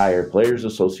the entire Players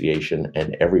Association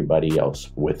and everybody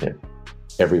else with him.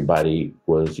 Everybody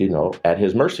was, at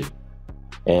his mercy.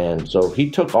 And so he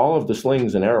took all of the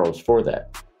slings and arrows for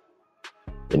that.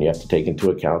 Then you have to take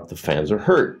into account the fans are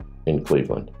hurt in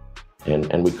Cleveland.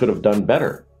 And we could have done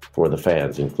better for the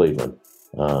fans in Cleveland.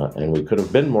 And we could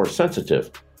have been more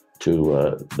sensitive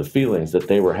to the feelings that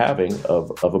they were having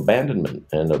of abandonment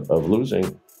and of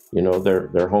losing,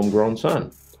 their homegrown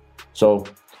son. So,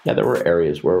 yeah, there were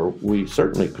areas where we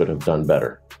certainly could have done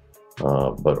better.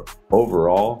 But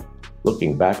overall,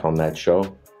 looking back on that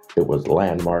show, it was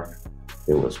landmark,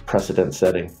 it was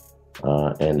precedent-setting,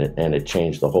 and it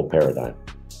changed the whole paradigm.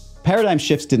 Paradigm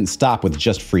shifts didn't stop with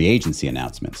just free agency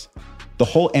announcements. The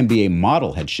whole NBA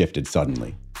model had shifted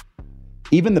suddenly.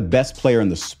 Even the best player in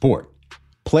the sport,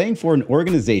 playing for an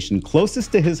organization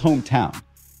closest to his hometown,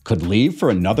 could leave for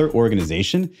another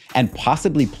organization and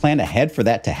possibly plan ahead for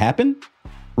that to happen?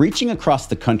 Reaching across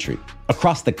the country,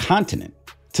 across the continent,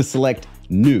 to select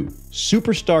new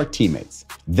superstar teammates,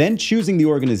 then choosing the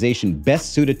organization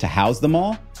best suited to house them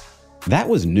all, that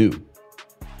was new.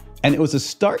 And it was a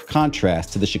stark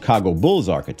contrast to the Chicago Bulls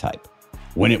archetype.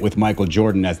 Win it with Michael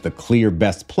Jordan as the clear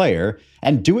best player,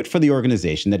 and do it for the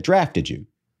organization that drafted you.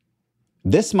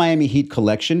 This Miami Heat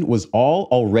collection was all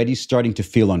already starting to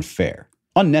feel unfair,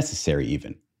 unnecessary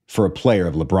even, for a player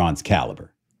of LeBron's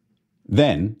caliber.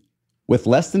 Then, with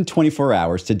less than 24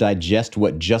 hours to digest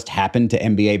what just happened to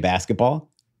NBA basketball,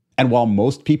 and while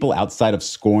most people outside of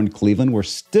scorned Cleveland were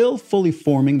still fully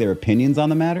forming their opinions on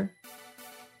the matter,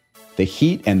 the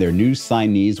Heat and their new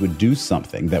signees would do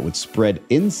something that would spread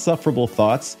insufferable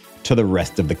thoughts to the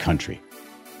rest of the country.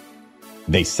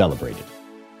 They celebrated.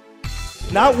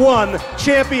 Not one,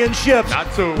 championships. Not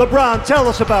two. LeBron, tell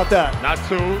us about that. Not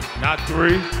two, not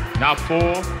three, not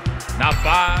four, not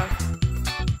five.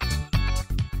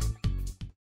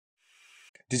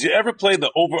 Did you ever play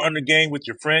the over-under game with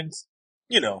your friends?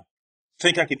 You know,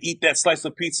 think I could eat that slice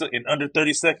of pizza in under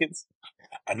 30 seconds?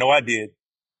 I know I did.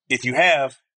 If you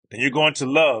have, then you're going to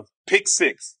love Pick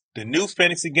Six, the new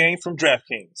fantasy game from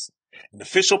DraftKings, an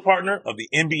official partner of the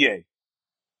NBA.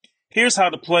 Here's how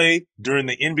to play during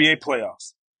the NBA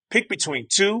playoffs. Pick between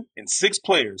 2 and 6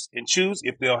 players and choose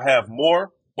if they'll have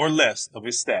more or less of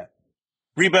his stat.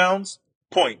 Rebounds,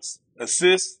 points,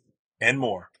 assists, and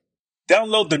more.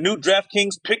 Download the new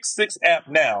DraftKings Pick 6 app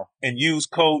now and use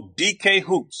code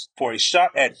DKHOOPS for a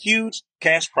shot at huge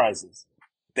cash prizes.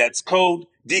 That's code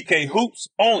DKHOOPS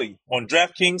only on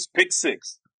DraftKings Pick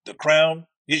 6. The crown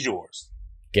is yours.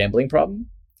 Gambling problem?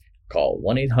 Call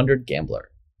 1-800-GAMBLER.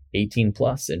 18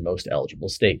 plus in most eligible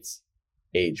states.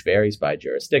 Age varies by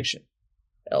jurisdiction.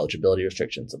 Eligibility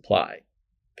restrictions apply.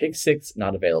 Pick 6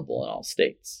 not available in all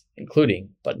states, including,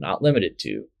 but not limited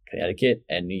to, Connecticut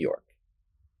and New York.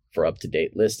 For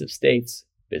up-to-date list of states,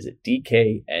 visit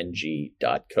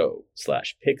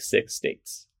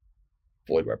dkng.co/pick6states.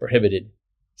 Void where prohibited.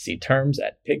 See terms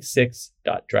at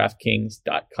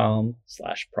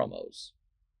pick6.draftkings.com/promos.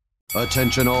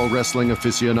 Attention all wrestling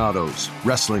aficionados.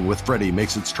 Wrestling with Freddie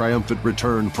makes its triumphant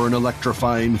return for an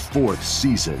electrifying 4th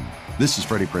season. This is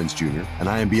Freddie Prinze Jr., and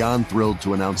I am beyond thrilled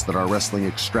to announce that our wrestling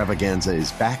extravaganza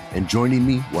is back, and joining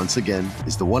me once again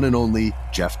is the one and only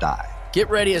Jeff Dye. Get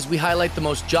ready as we highlight the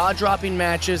most jaw-dropping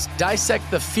matches,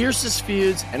 dissect the fiercest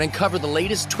feuds, and uncover the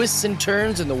latest twists and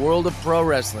turns in the world of pro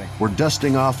wrestling. We're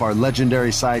dusting off our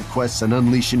legendary side quests and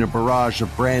unleashing a barrage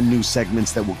of brand new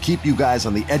segments that will keep you guys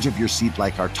on the edge of your seat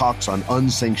like our talks on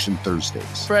Unsanctioned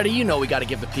Thursdays. Freddie, you know we got to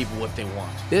give the people what they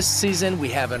want. This season, we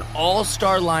have an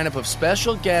all-star lineup of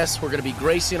special guests who are going to be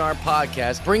gracing our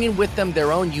podcast, bringing with them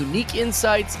their own unique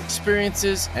insights,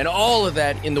 experiences, and all of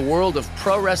that in the world of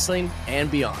pro wrestling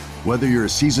and beyond. Whether you're a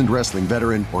seasoned wrestling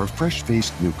veteran or a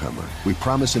fresh-faced newcomer, we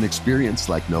promise an experience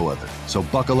like no other. So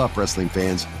buckle up, wrestling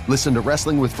fans. Listen to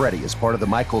Wrestling with Freddie as part of the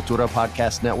My Cultura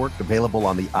Podcast Network, available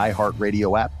on the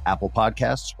iHeartRadio app, Apple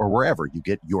Podcasts, or wherever you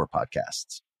get your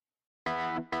podcasts.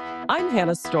 I'm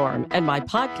Hannah Storm, and my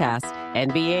podcast,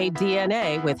 NBA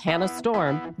DNA with Hannah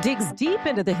Storm, digs deep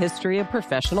into the history of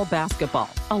professional basketball,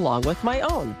 along with my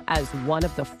own, as one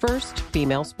of the first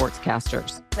female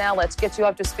sportscasters. Now let's get you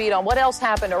up to speed on what else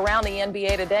happened around the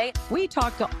NBA today. We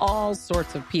talk to all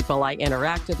sorts of people I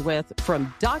interacted with,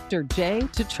 from Dr. J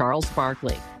to Charles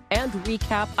Barkley, and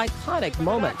recap iconic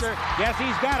moments. Yes,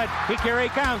 he's got it. Here he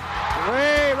comes.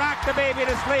 Way rock the baby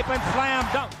to sleep and slam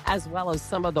dunk. As well as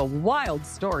some of the wild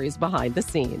stories behind the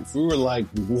scenes. We were like,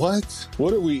 what?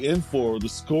 What are we in for? The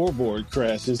scoreboard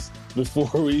crashes before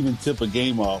we even tip a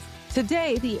game off.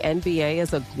 Today, the NBA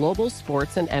is a global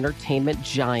sports and entertainment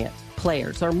giant.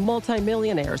 Players are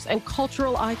multimillionaires and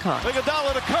cultural icons.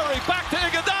 Iguodala to Curry, back to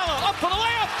Iguodala, up for the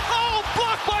layup. Oh,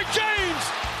 blocked by James.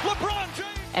 LeBron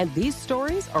James. And these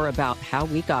stories are about how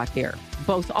we got here,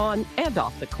 both on and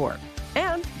off the court.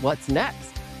 And what's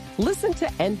next? Listen to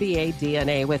NBA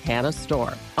DNA with Hannah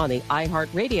Storm on the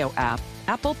iHeartRadio app,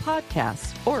 Apple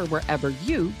Podcasts, or wherever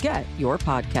you get your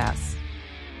podcasts.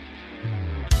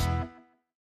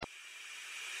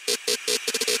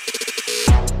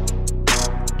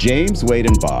 James, Wade,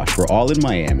 and Bosh were all in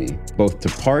Miami, both to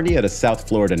party at a South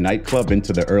Florida nightclub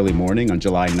into the early morning on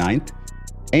July 9th,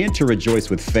 and to rejoice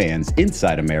with fans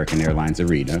inside American Airlines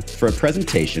Arena for a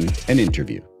presentation and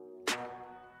interview.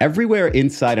 Everywhere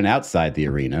inside and outside the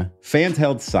arena, fans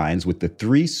held signs with the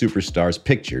 3 superstars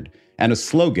pictured and a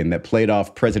slogan that played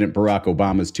off President Barack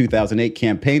Obama's 2008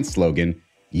 campaign slogan,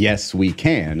 "Yes, we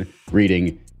can,"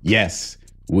 reading, "Yes,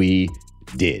 we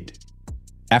did."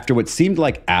 After what seemed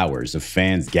like hours of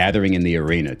fans gathering in the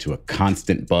arena to a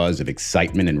constant buzz of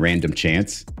excitement and random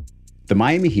chants, the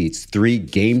Miami Heat's 3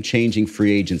 game-changing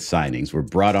free agent signings were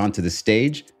brought onto the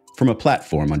stage from a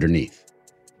platform underneath.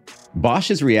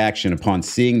 Bosch's reaction upon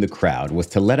seeing the crowd was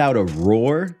to let out a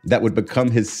roar that would become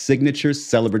his signature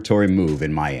celebratory move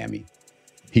in Miami.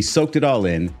 He soaked it all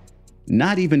in,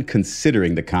 not even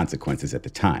considering the consequences at the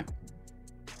time.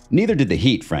 Neither did the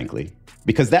Heat, frankly,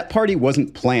 because that party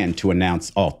wasn't planned to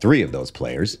announce all 3 of those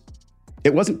players.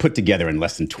 It wasn't put together in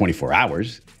less than 24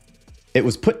 hours. It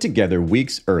was put together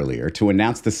weeks earlier to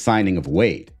announce the signing of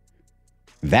Wade.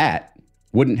 That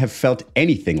wouldn't have felt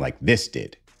anything like this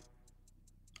did.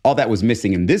 All that was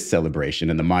missing in this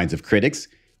celebration in the minds of critics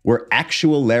were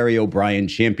actual Larry O'Brien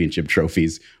championship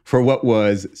trophies for what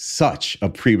was such a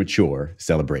premature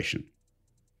celebration.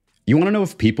 You want to know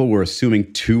if people were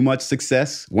assuming too much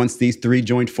success once these 3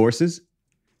 joined forces?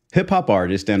 Hip-hop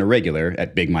artist and a regular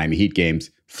at Big Miami Heat games,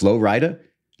 Flo Rida,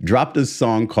 dropped a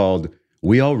song called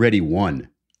We Already Won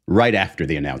right after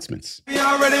the announcements. We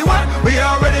already won,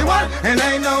 and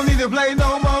ain't no need to play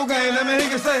no more game. Let me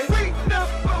hear you say, we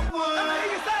number one.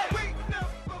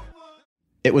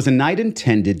 It was a night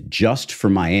intended just for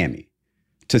Miami,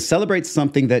 to celebrate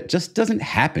something that just doesn't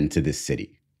happen to this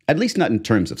city, at least not in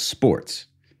terms of sports.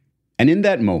 And in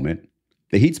that moment,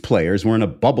 the Heat's players were in a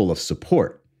bubble of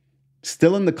support,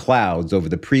 still in the clouds over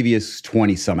the previous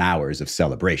 20-some hours of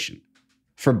celebration.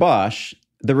 For Bosch,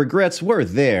 the regrets were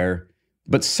there,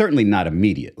 but certainly not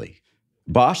immediately.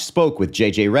 Bosch spoke with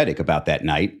J.J. Redick about that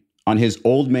night on his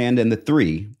Old Man and the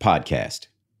Three podcast.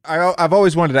 I've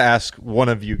always wanted to ask one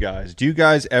of you guys, do you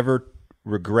guys ever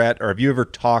regret, or have you ever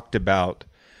talked about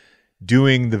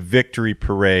doing the victory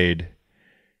parade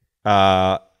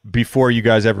before you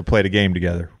guys ever played a game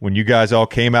together? When you guys all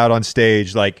came out on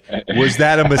stage, like, was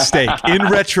that a mistake? In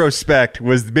retrospect,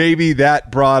 was maybe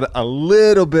that brought a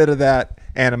little bit of that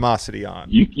animosity on?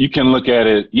 You can look at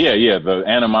it, the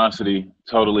animosity,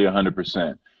 totally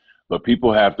 100%. But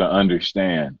people have to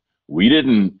understand, we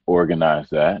didn't organize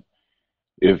that.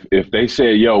 If they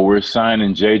say, yo, we're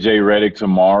signing J.J. Redick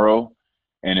tomorrow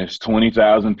and it's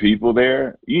 20,000 people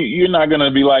there, you're not going to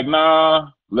be like, nah,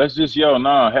 let's just,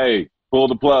 hey, pull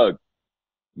the plug.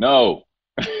 No,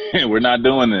 we're not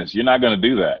doing this. You're not going to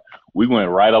do that. We went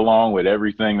right along with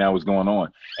everything that was going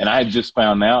on. And I had just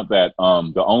found out that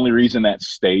the only reason that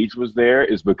stage was there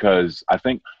is because I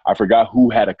forgot who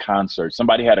had a concert.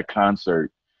 Somebody had a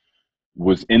concert,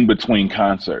 was in between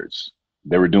concerts.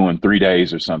 They were doing 3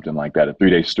 days or something like that, a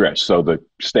 3-day stretch. So the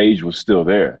stage was still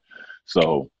there.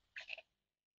 So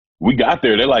we got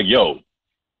there. They're like, yo,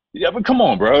 yeah, but come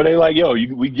on, bro. They like, yo,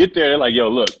 we get there. They're like, yo,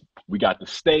 look, we got the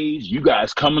stage. You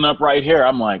guys coming up right here.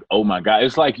 I'm like, oh, my God.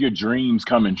 It's like your dreams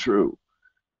coming true.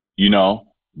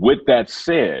 With that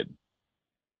said,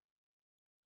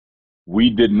 we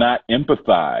did not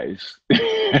empathize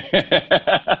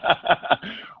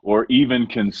or even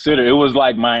consider. It was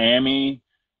like Miami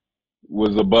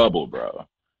was a bubble, bro.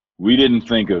 We didn't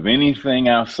think of anything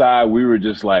outside. We were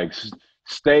just like,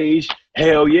 stage,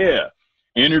 hell yeah.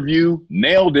 Interview,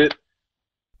 nailed it.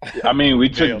 I mean, we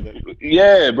took,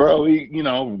 yeah, bro. We,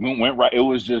 went right. It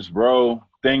was just, bro,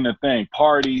 thing to thing.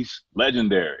 Parties,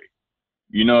 legendary.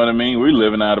 You know what I mean? We're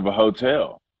living out of a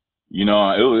hotel. It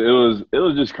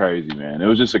was just crazy, man. It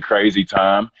was just a crazy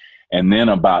time. And then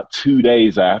about 2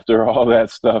 days after all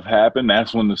that stuff happened,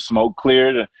 that's when the smoke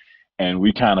cleared. And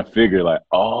we kind of figured like,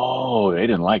 oh, they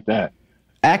didn't like that.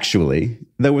 Actually,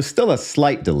 there was still a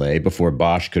slight delay before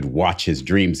Bosch could watch his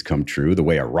dreams come true the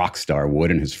way a rock star would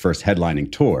in his first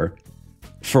headlining tour.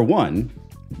 For one,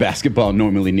 basketball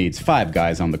normally needs 5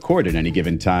 guys on the court at any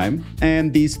given time,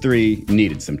 and these 3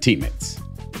 needed some teammates.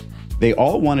 They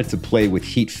all wanted to play with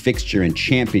Heat fixture and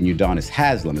champion Udonis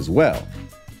Haslem as well.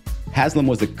 Haslem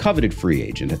was a coveted free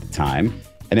agent at the time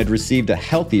and had received a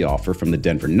healthy offer from the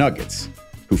Denver Nuggets,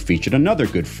 who featured another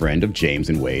good friend of James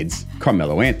and Wade's,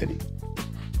 Carmelo Anthony.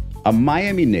 A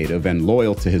Miami native and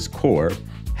loyal to his core,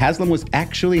 Haslem was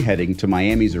actually heading to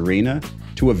Miami's arena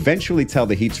to eventually tell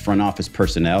the Heat's front office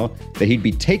personnel that he'd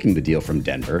be taking the deal from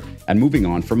Denver and moving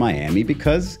on for Miami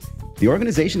because the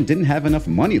organization didn't have enough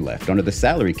money left under the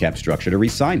salary cap structure to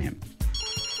re-sign him.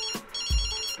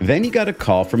 Then he got a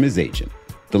call from his agent,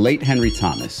 the late Henry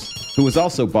Thomas, who was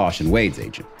also Bosch and Wade's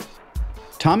agent.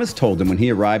 Thomas told him when he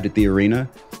arrived at the arena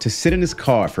to sit in his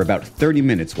car for about 30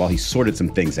 minutes while he sorted some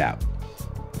things out.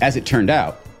 As it turned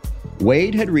out,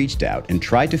 Wade had reached out and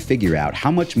tried to figure out how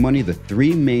much money the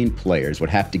 3 main players would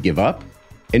have to give up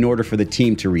in order for the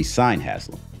team to re-sign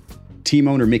Haslem. Team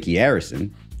owner Mickey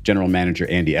Arison, general manager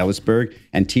Andy Ellisberg,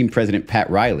 and team president Pat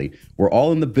Riley were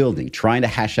all in the building trying to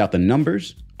hash out the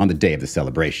numbers on the day of the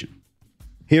celebration.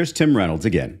 Here's Tim Reynolds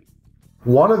again.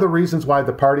 One of the reasons why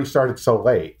the party started so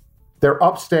late, they're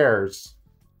upstairs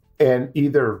in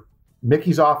either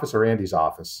Mickey's office or Andy's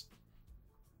office,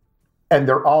 and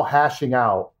they're all hashing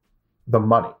out the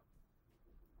money.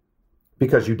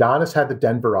 Because Udonis had the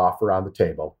Denver offer on the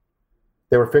table.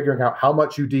 They were figuring out how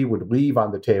much UD would leave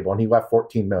on the table, and he left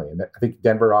 $14 million. I think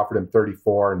Denver offered him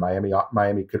 34, and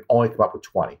Miami could only come up with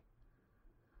 20.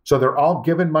 So they're all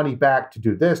giving money back to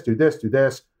do this, do this, do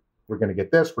this. We're going to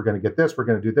get this, we're going to get this, we're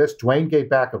going to do this. Dwayne gave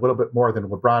back a little bit more than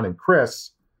LeBron and Chris.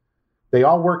 They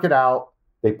all work it out.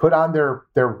 They put on their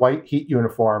white Heat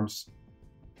uniforms.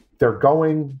 They're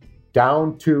going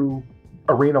down to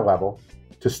arena level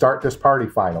to start this party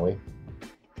finally.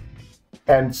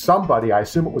 And somebody, I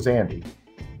assume it was Andy,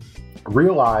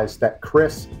 realized that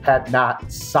Chris had not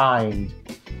signed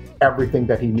everything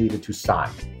that he needed to sign.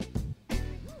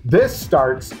 This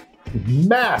starts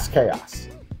mass chaos.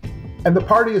 And the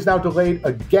party is now delayed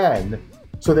again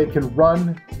so they can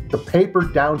run the paper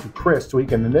down to Chris so he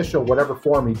can initial whatever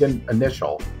form he didn't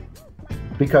initial.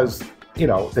 Because,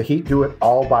 the Heat do it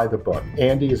all by the book.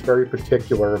 Andy is very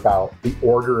particular about the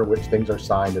order in which things are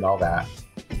signed and all that.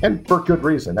 And for good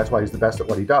reason. That's why he's the best at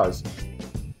what he does.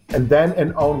 And then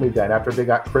and only then, after they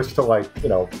got Chris to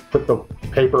put the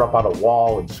paper up on a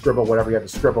wall and scribble whatever he had to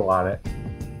scribble on it,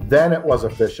 then it was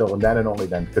official, and then and only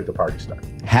then could the party start.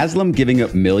 Haslam giving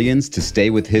up millions to stay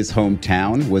with his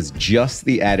hometown was just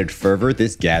the added fervor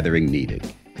this gathering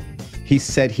needed. He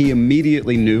said he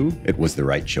immediately knew it was the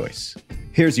right choice.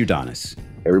 Here's Udonis.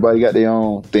 Everybody got their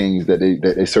own things that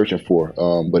they're searching for.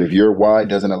 But if your why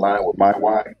doesn't align with my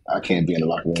why, I can't be in the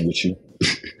locker room with you.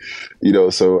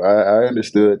 So I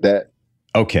understood that.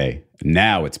 Okay,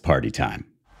 now it's party time.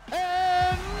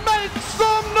 Make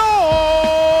some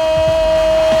noise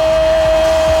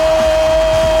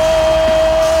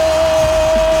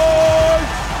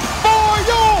for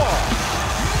your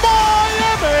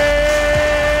Miami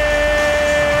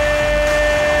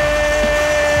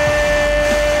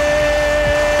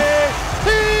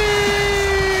Heat!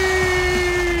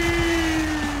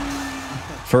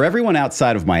 For everyone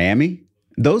outside of Miami,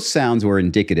 those sounds were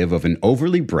indicative of an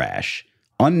overly brash,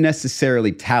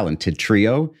 unnecessarily talented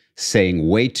trio saying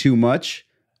way too much,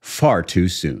 far too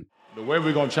soon. The way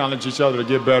we're going to challenge each other to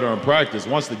get better in practice,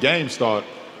 once the game starts,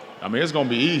 it's going to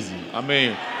be easy.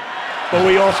 But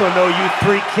we also know you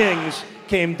three kings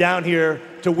came down here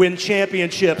to win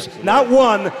championships. Not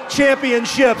one,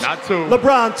 championships. Not two.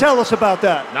 LeBron, tell us about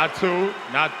that. Not two,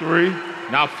 not three,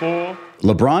 not four.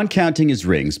 LeBron counting his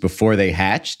rings before they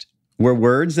hatched were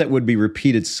words that would be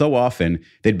repeated so often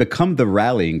they'd become the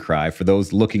rallying cry for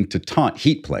those looking to taunt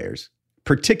Heat players,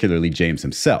 particularly James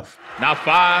himself. Not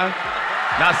 5,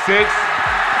 not 6,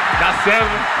 not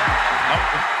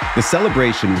 7. The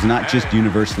celebration was not just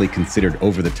universally considered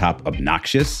over-the-top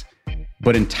obnoxious,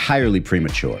 but entirely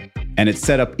premature. And it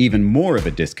set up even more of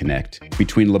a disconnect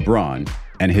between LeBron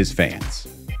and his fans.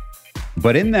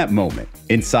 But in that moment,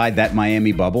 inside that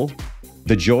Miami bubble,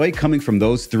 the joy coming from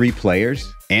those three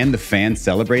players and the fans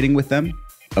celebrating with them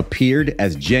appeared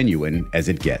as genuine as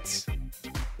it gets.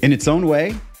 In its own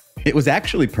way, it was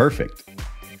actually perfect,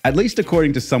 at least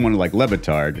according to someone like Le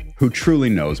Batard, who truly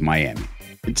knows Miami.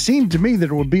 It seemed to me that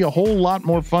it would be a whole lot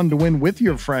more fun to win with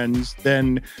your friends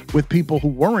than with people who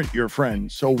weren't your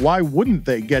friends. So why wouldn't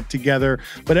they get together?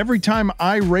 But every time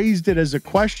I raised it as a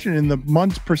question in the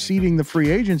months preceding the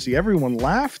free agency, everyone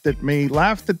laughed at me,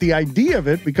 laughed at the idea of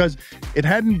it because it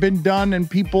hadn't been done and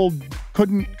people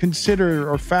couldn't consider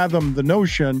or fathom the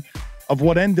notion of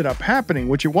what ended up happening,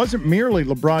 which it wasn't merely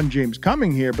LeBron James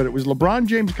coming here, but it was LeBron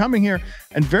James coming here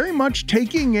and very much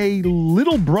taking a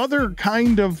little brother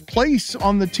kind of place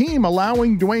on the team,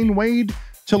 allowing Dwayne Wade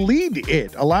to lead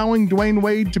it, allowing Dwayne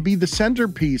Wade to be the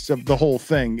centerpiece of the whole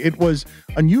thing. It was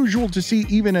unusual to see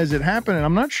even as it happened, and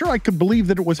I'm not sure I could believe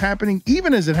that it was happening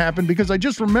even as it happened because I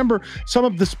just remember some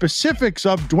of the specifics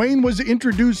of Dwayne was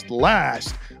introduced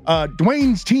last.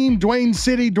 Dwayne's team, Dwayne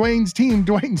City, Dwayne's team,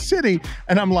 Dwayne City.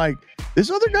 And I'm like, this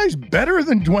other guy's better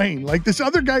than Dwayne. Like, this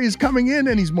other guy is coming in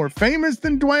and he's more famous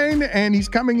than Dwayne, and he's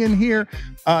coming in here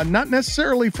not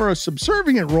necessarily for a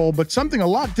subservient role, but something a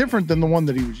lot different than the one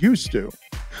that he was used to.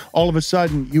 All of a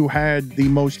sudden, you had the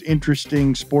most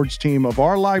interesting sports team of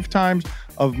our lifetimes,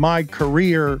 of my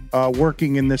career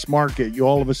working in this market. You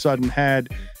all of a sudden had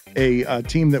a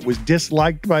team that was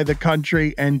disliked by the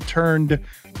country and turned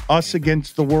us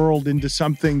against the world into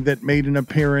something that made an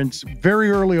appearance very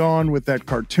early on with that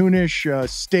cartoonish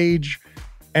stage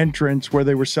entrance where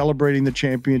they were celebrating the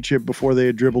championship before they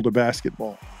had dribbled a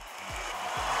basketball.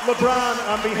 LeBron,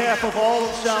 on behalf of all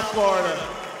of South Florida,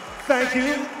 thank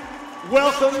you.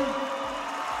 Welcome.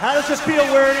 How does it feel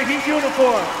wearing a Heat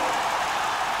uniform?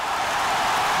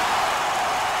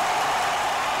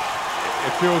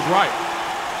 It feels right.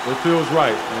 It feels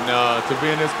right. And to be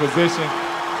in this position,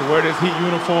 to wear this Heat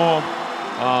uniform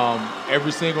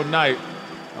every single night,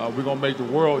 we're going to make the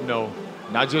world know,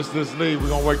 not just this league, we're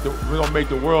going to make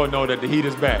the world know that the Heat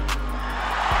is back.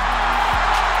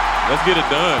 Let's get it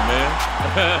done,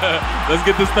 man. Let's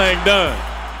get this thing done.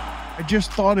 I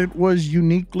just thought it was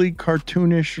uniquely,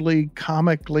 cartoonishly,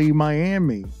 comically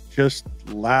Miami. Just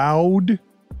loud,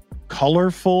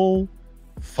 colorful,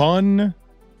 fun,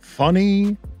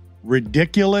 funny,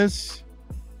 ridiculous,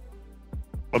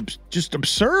 just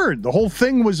absurd. The whole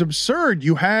thing was absurd.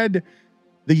 You had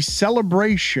the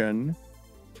celebration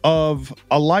of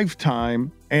a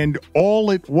lifetime, and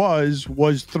all it was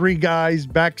three guys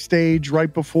backstage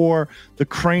right before the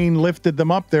crane lifted them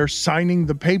up there signing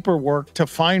the paperwork to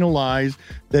finalize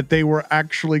that they were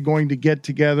actually going to get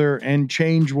together and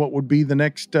change what would be the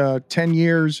next 10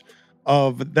 years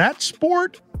of that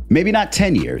sport. Maybe not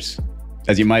 10 years.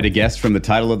 As you might have guessed from the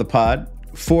title of the pod,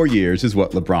 4 years is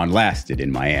what LeBron lasted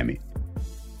in Miami.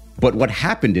 But what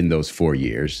happened in those 4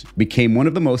 years became one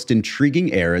of the most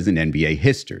intriguing eras in NBA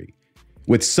history,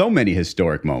 with so many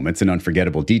historic moments and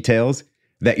unforgettable details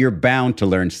that you're bound to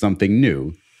learn something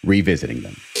new revisiting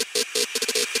them.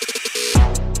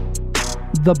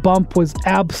 The bump was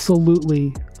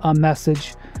absolutely a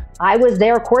message. I was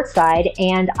there courtside,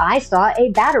 and I saw a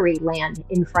battery land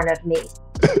in front of me.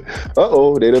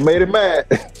 Uh-oh, they done made it mad.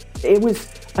 It was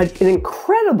an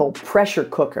incredible pressure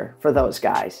cooker for those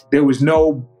guys. There was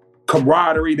no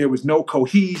camaraderie, there was no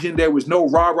cohesion, there was no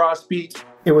rah-rah speech.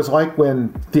 It was like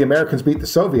when the Americans beat the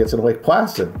Soviets in Lake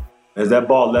Placid. As that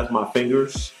ball left my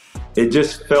fingers, it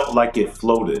just felt like it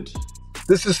floated.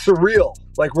 This is surreal.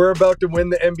 Like we're about to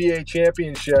win the NBA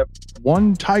championship.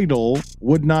 One title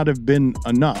would not have been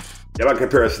enough. I'm not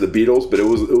comparing us to the Beatles, but it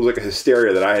was like a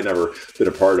hysteria that I had never been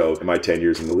a part of in my 10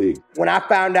 years in the league. When I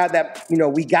found out that,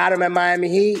 we got him at Miami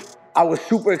Heat, I was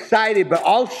super excited, but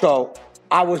also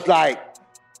I was like,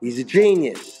 he's a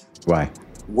genius. Why?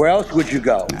 Where else would you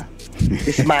go? Nah.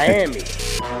 It's Miami.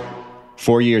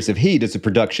 4 Years of Heat is a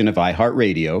production of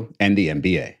iHeartRadio and the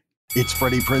NBA. It's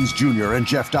Freddie Prinze Jr. and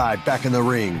Jeff Dye back in the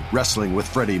ring. Wrestling with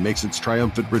Freddie makes its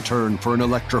triumphant return for an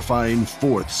electrifying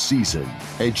 4th season.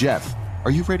 Hey, Jeff, are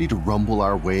you ready to rumble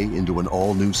our way into an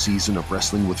all-new season of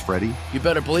Wrestling with Freddie? You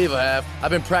better believe I have.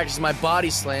 I've been practicing my body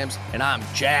slams, and I'm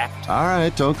jacked. All right,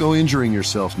 don't go injuring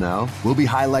yourself now. We'll be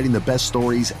highlighting the best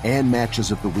stories and matches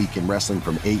of the week in wrestling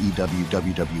from AEW,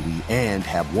 WWE, and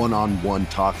have one-on-one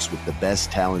talks with the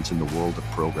best talents in the world of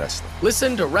pro wrestling.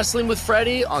 Listen to Wrestling with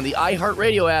Freddie on the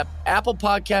iHeartRadio app, Apple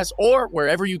Podcasts, or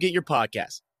wherever you get your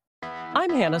podcasts. I'm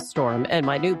Hannah Storm, and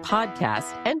my new podcast,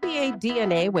 NBA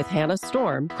DNA with Hannah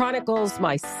Storm, chronicles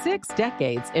my 6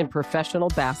 decades in professional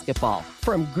basketball.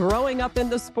 From growing up in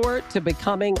the sport to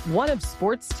becoming one of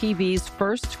sports TV's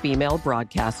first female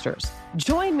broadcasters.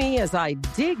 Join me as I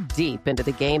dig deep into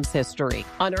the game's history,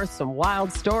 unearth some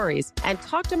wild stories, and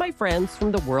talk to my friends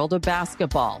from the world of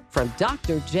basketball, from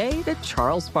Dr. J to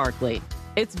Charles Barkley.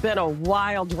 It's been a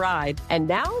wild ride, and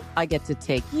now I get to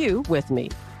take you with me.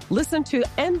 Listen to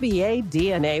NBA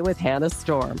DNA with Hannah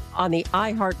Storm on the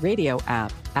iHeartRadio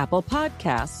app, Apple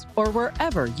Podcasts, or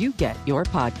wherever you get your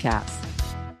podcasts.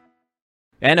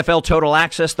 NFL Total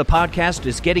Access, the podcast,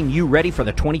 is getting you ready for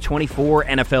the 2024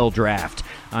 NFL Draft.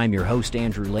 I'm your host,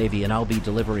 Andrew Levy, and I'll be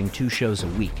delivering 2 shows a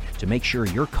week to make sure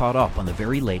you're caught up on the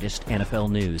very latest NFL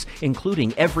news,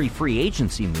 including every free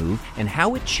agency move and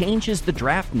how it changes the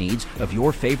draft needs of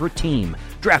your favorite team.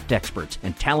 Draft experts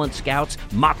and talent scouts,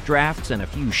 mock drafts, and a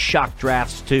few shock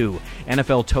drafts, too.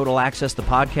 NFL Total Access, the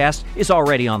podcast, is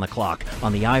already on the clock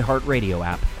on the iHeartRadio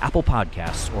app, Apple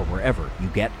Podcasts, or wherever you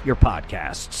get your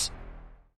podcasts.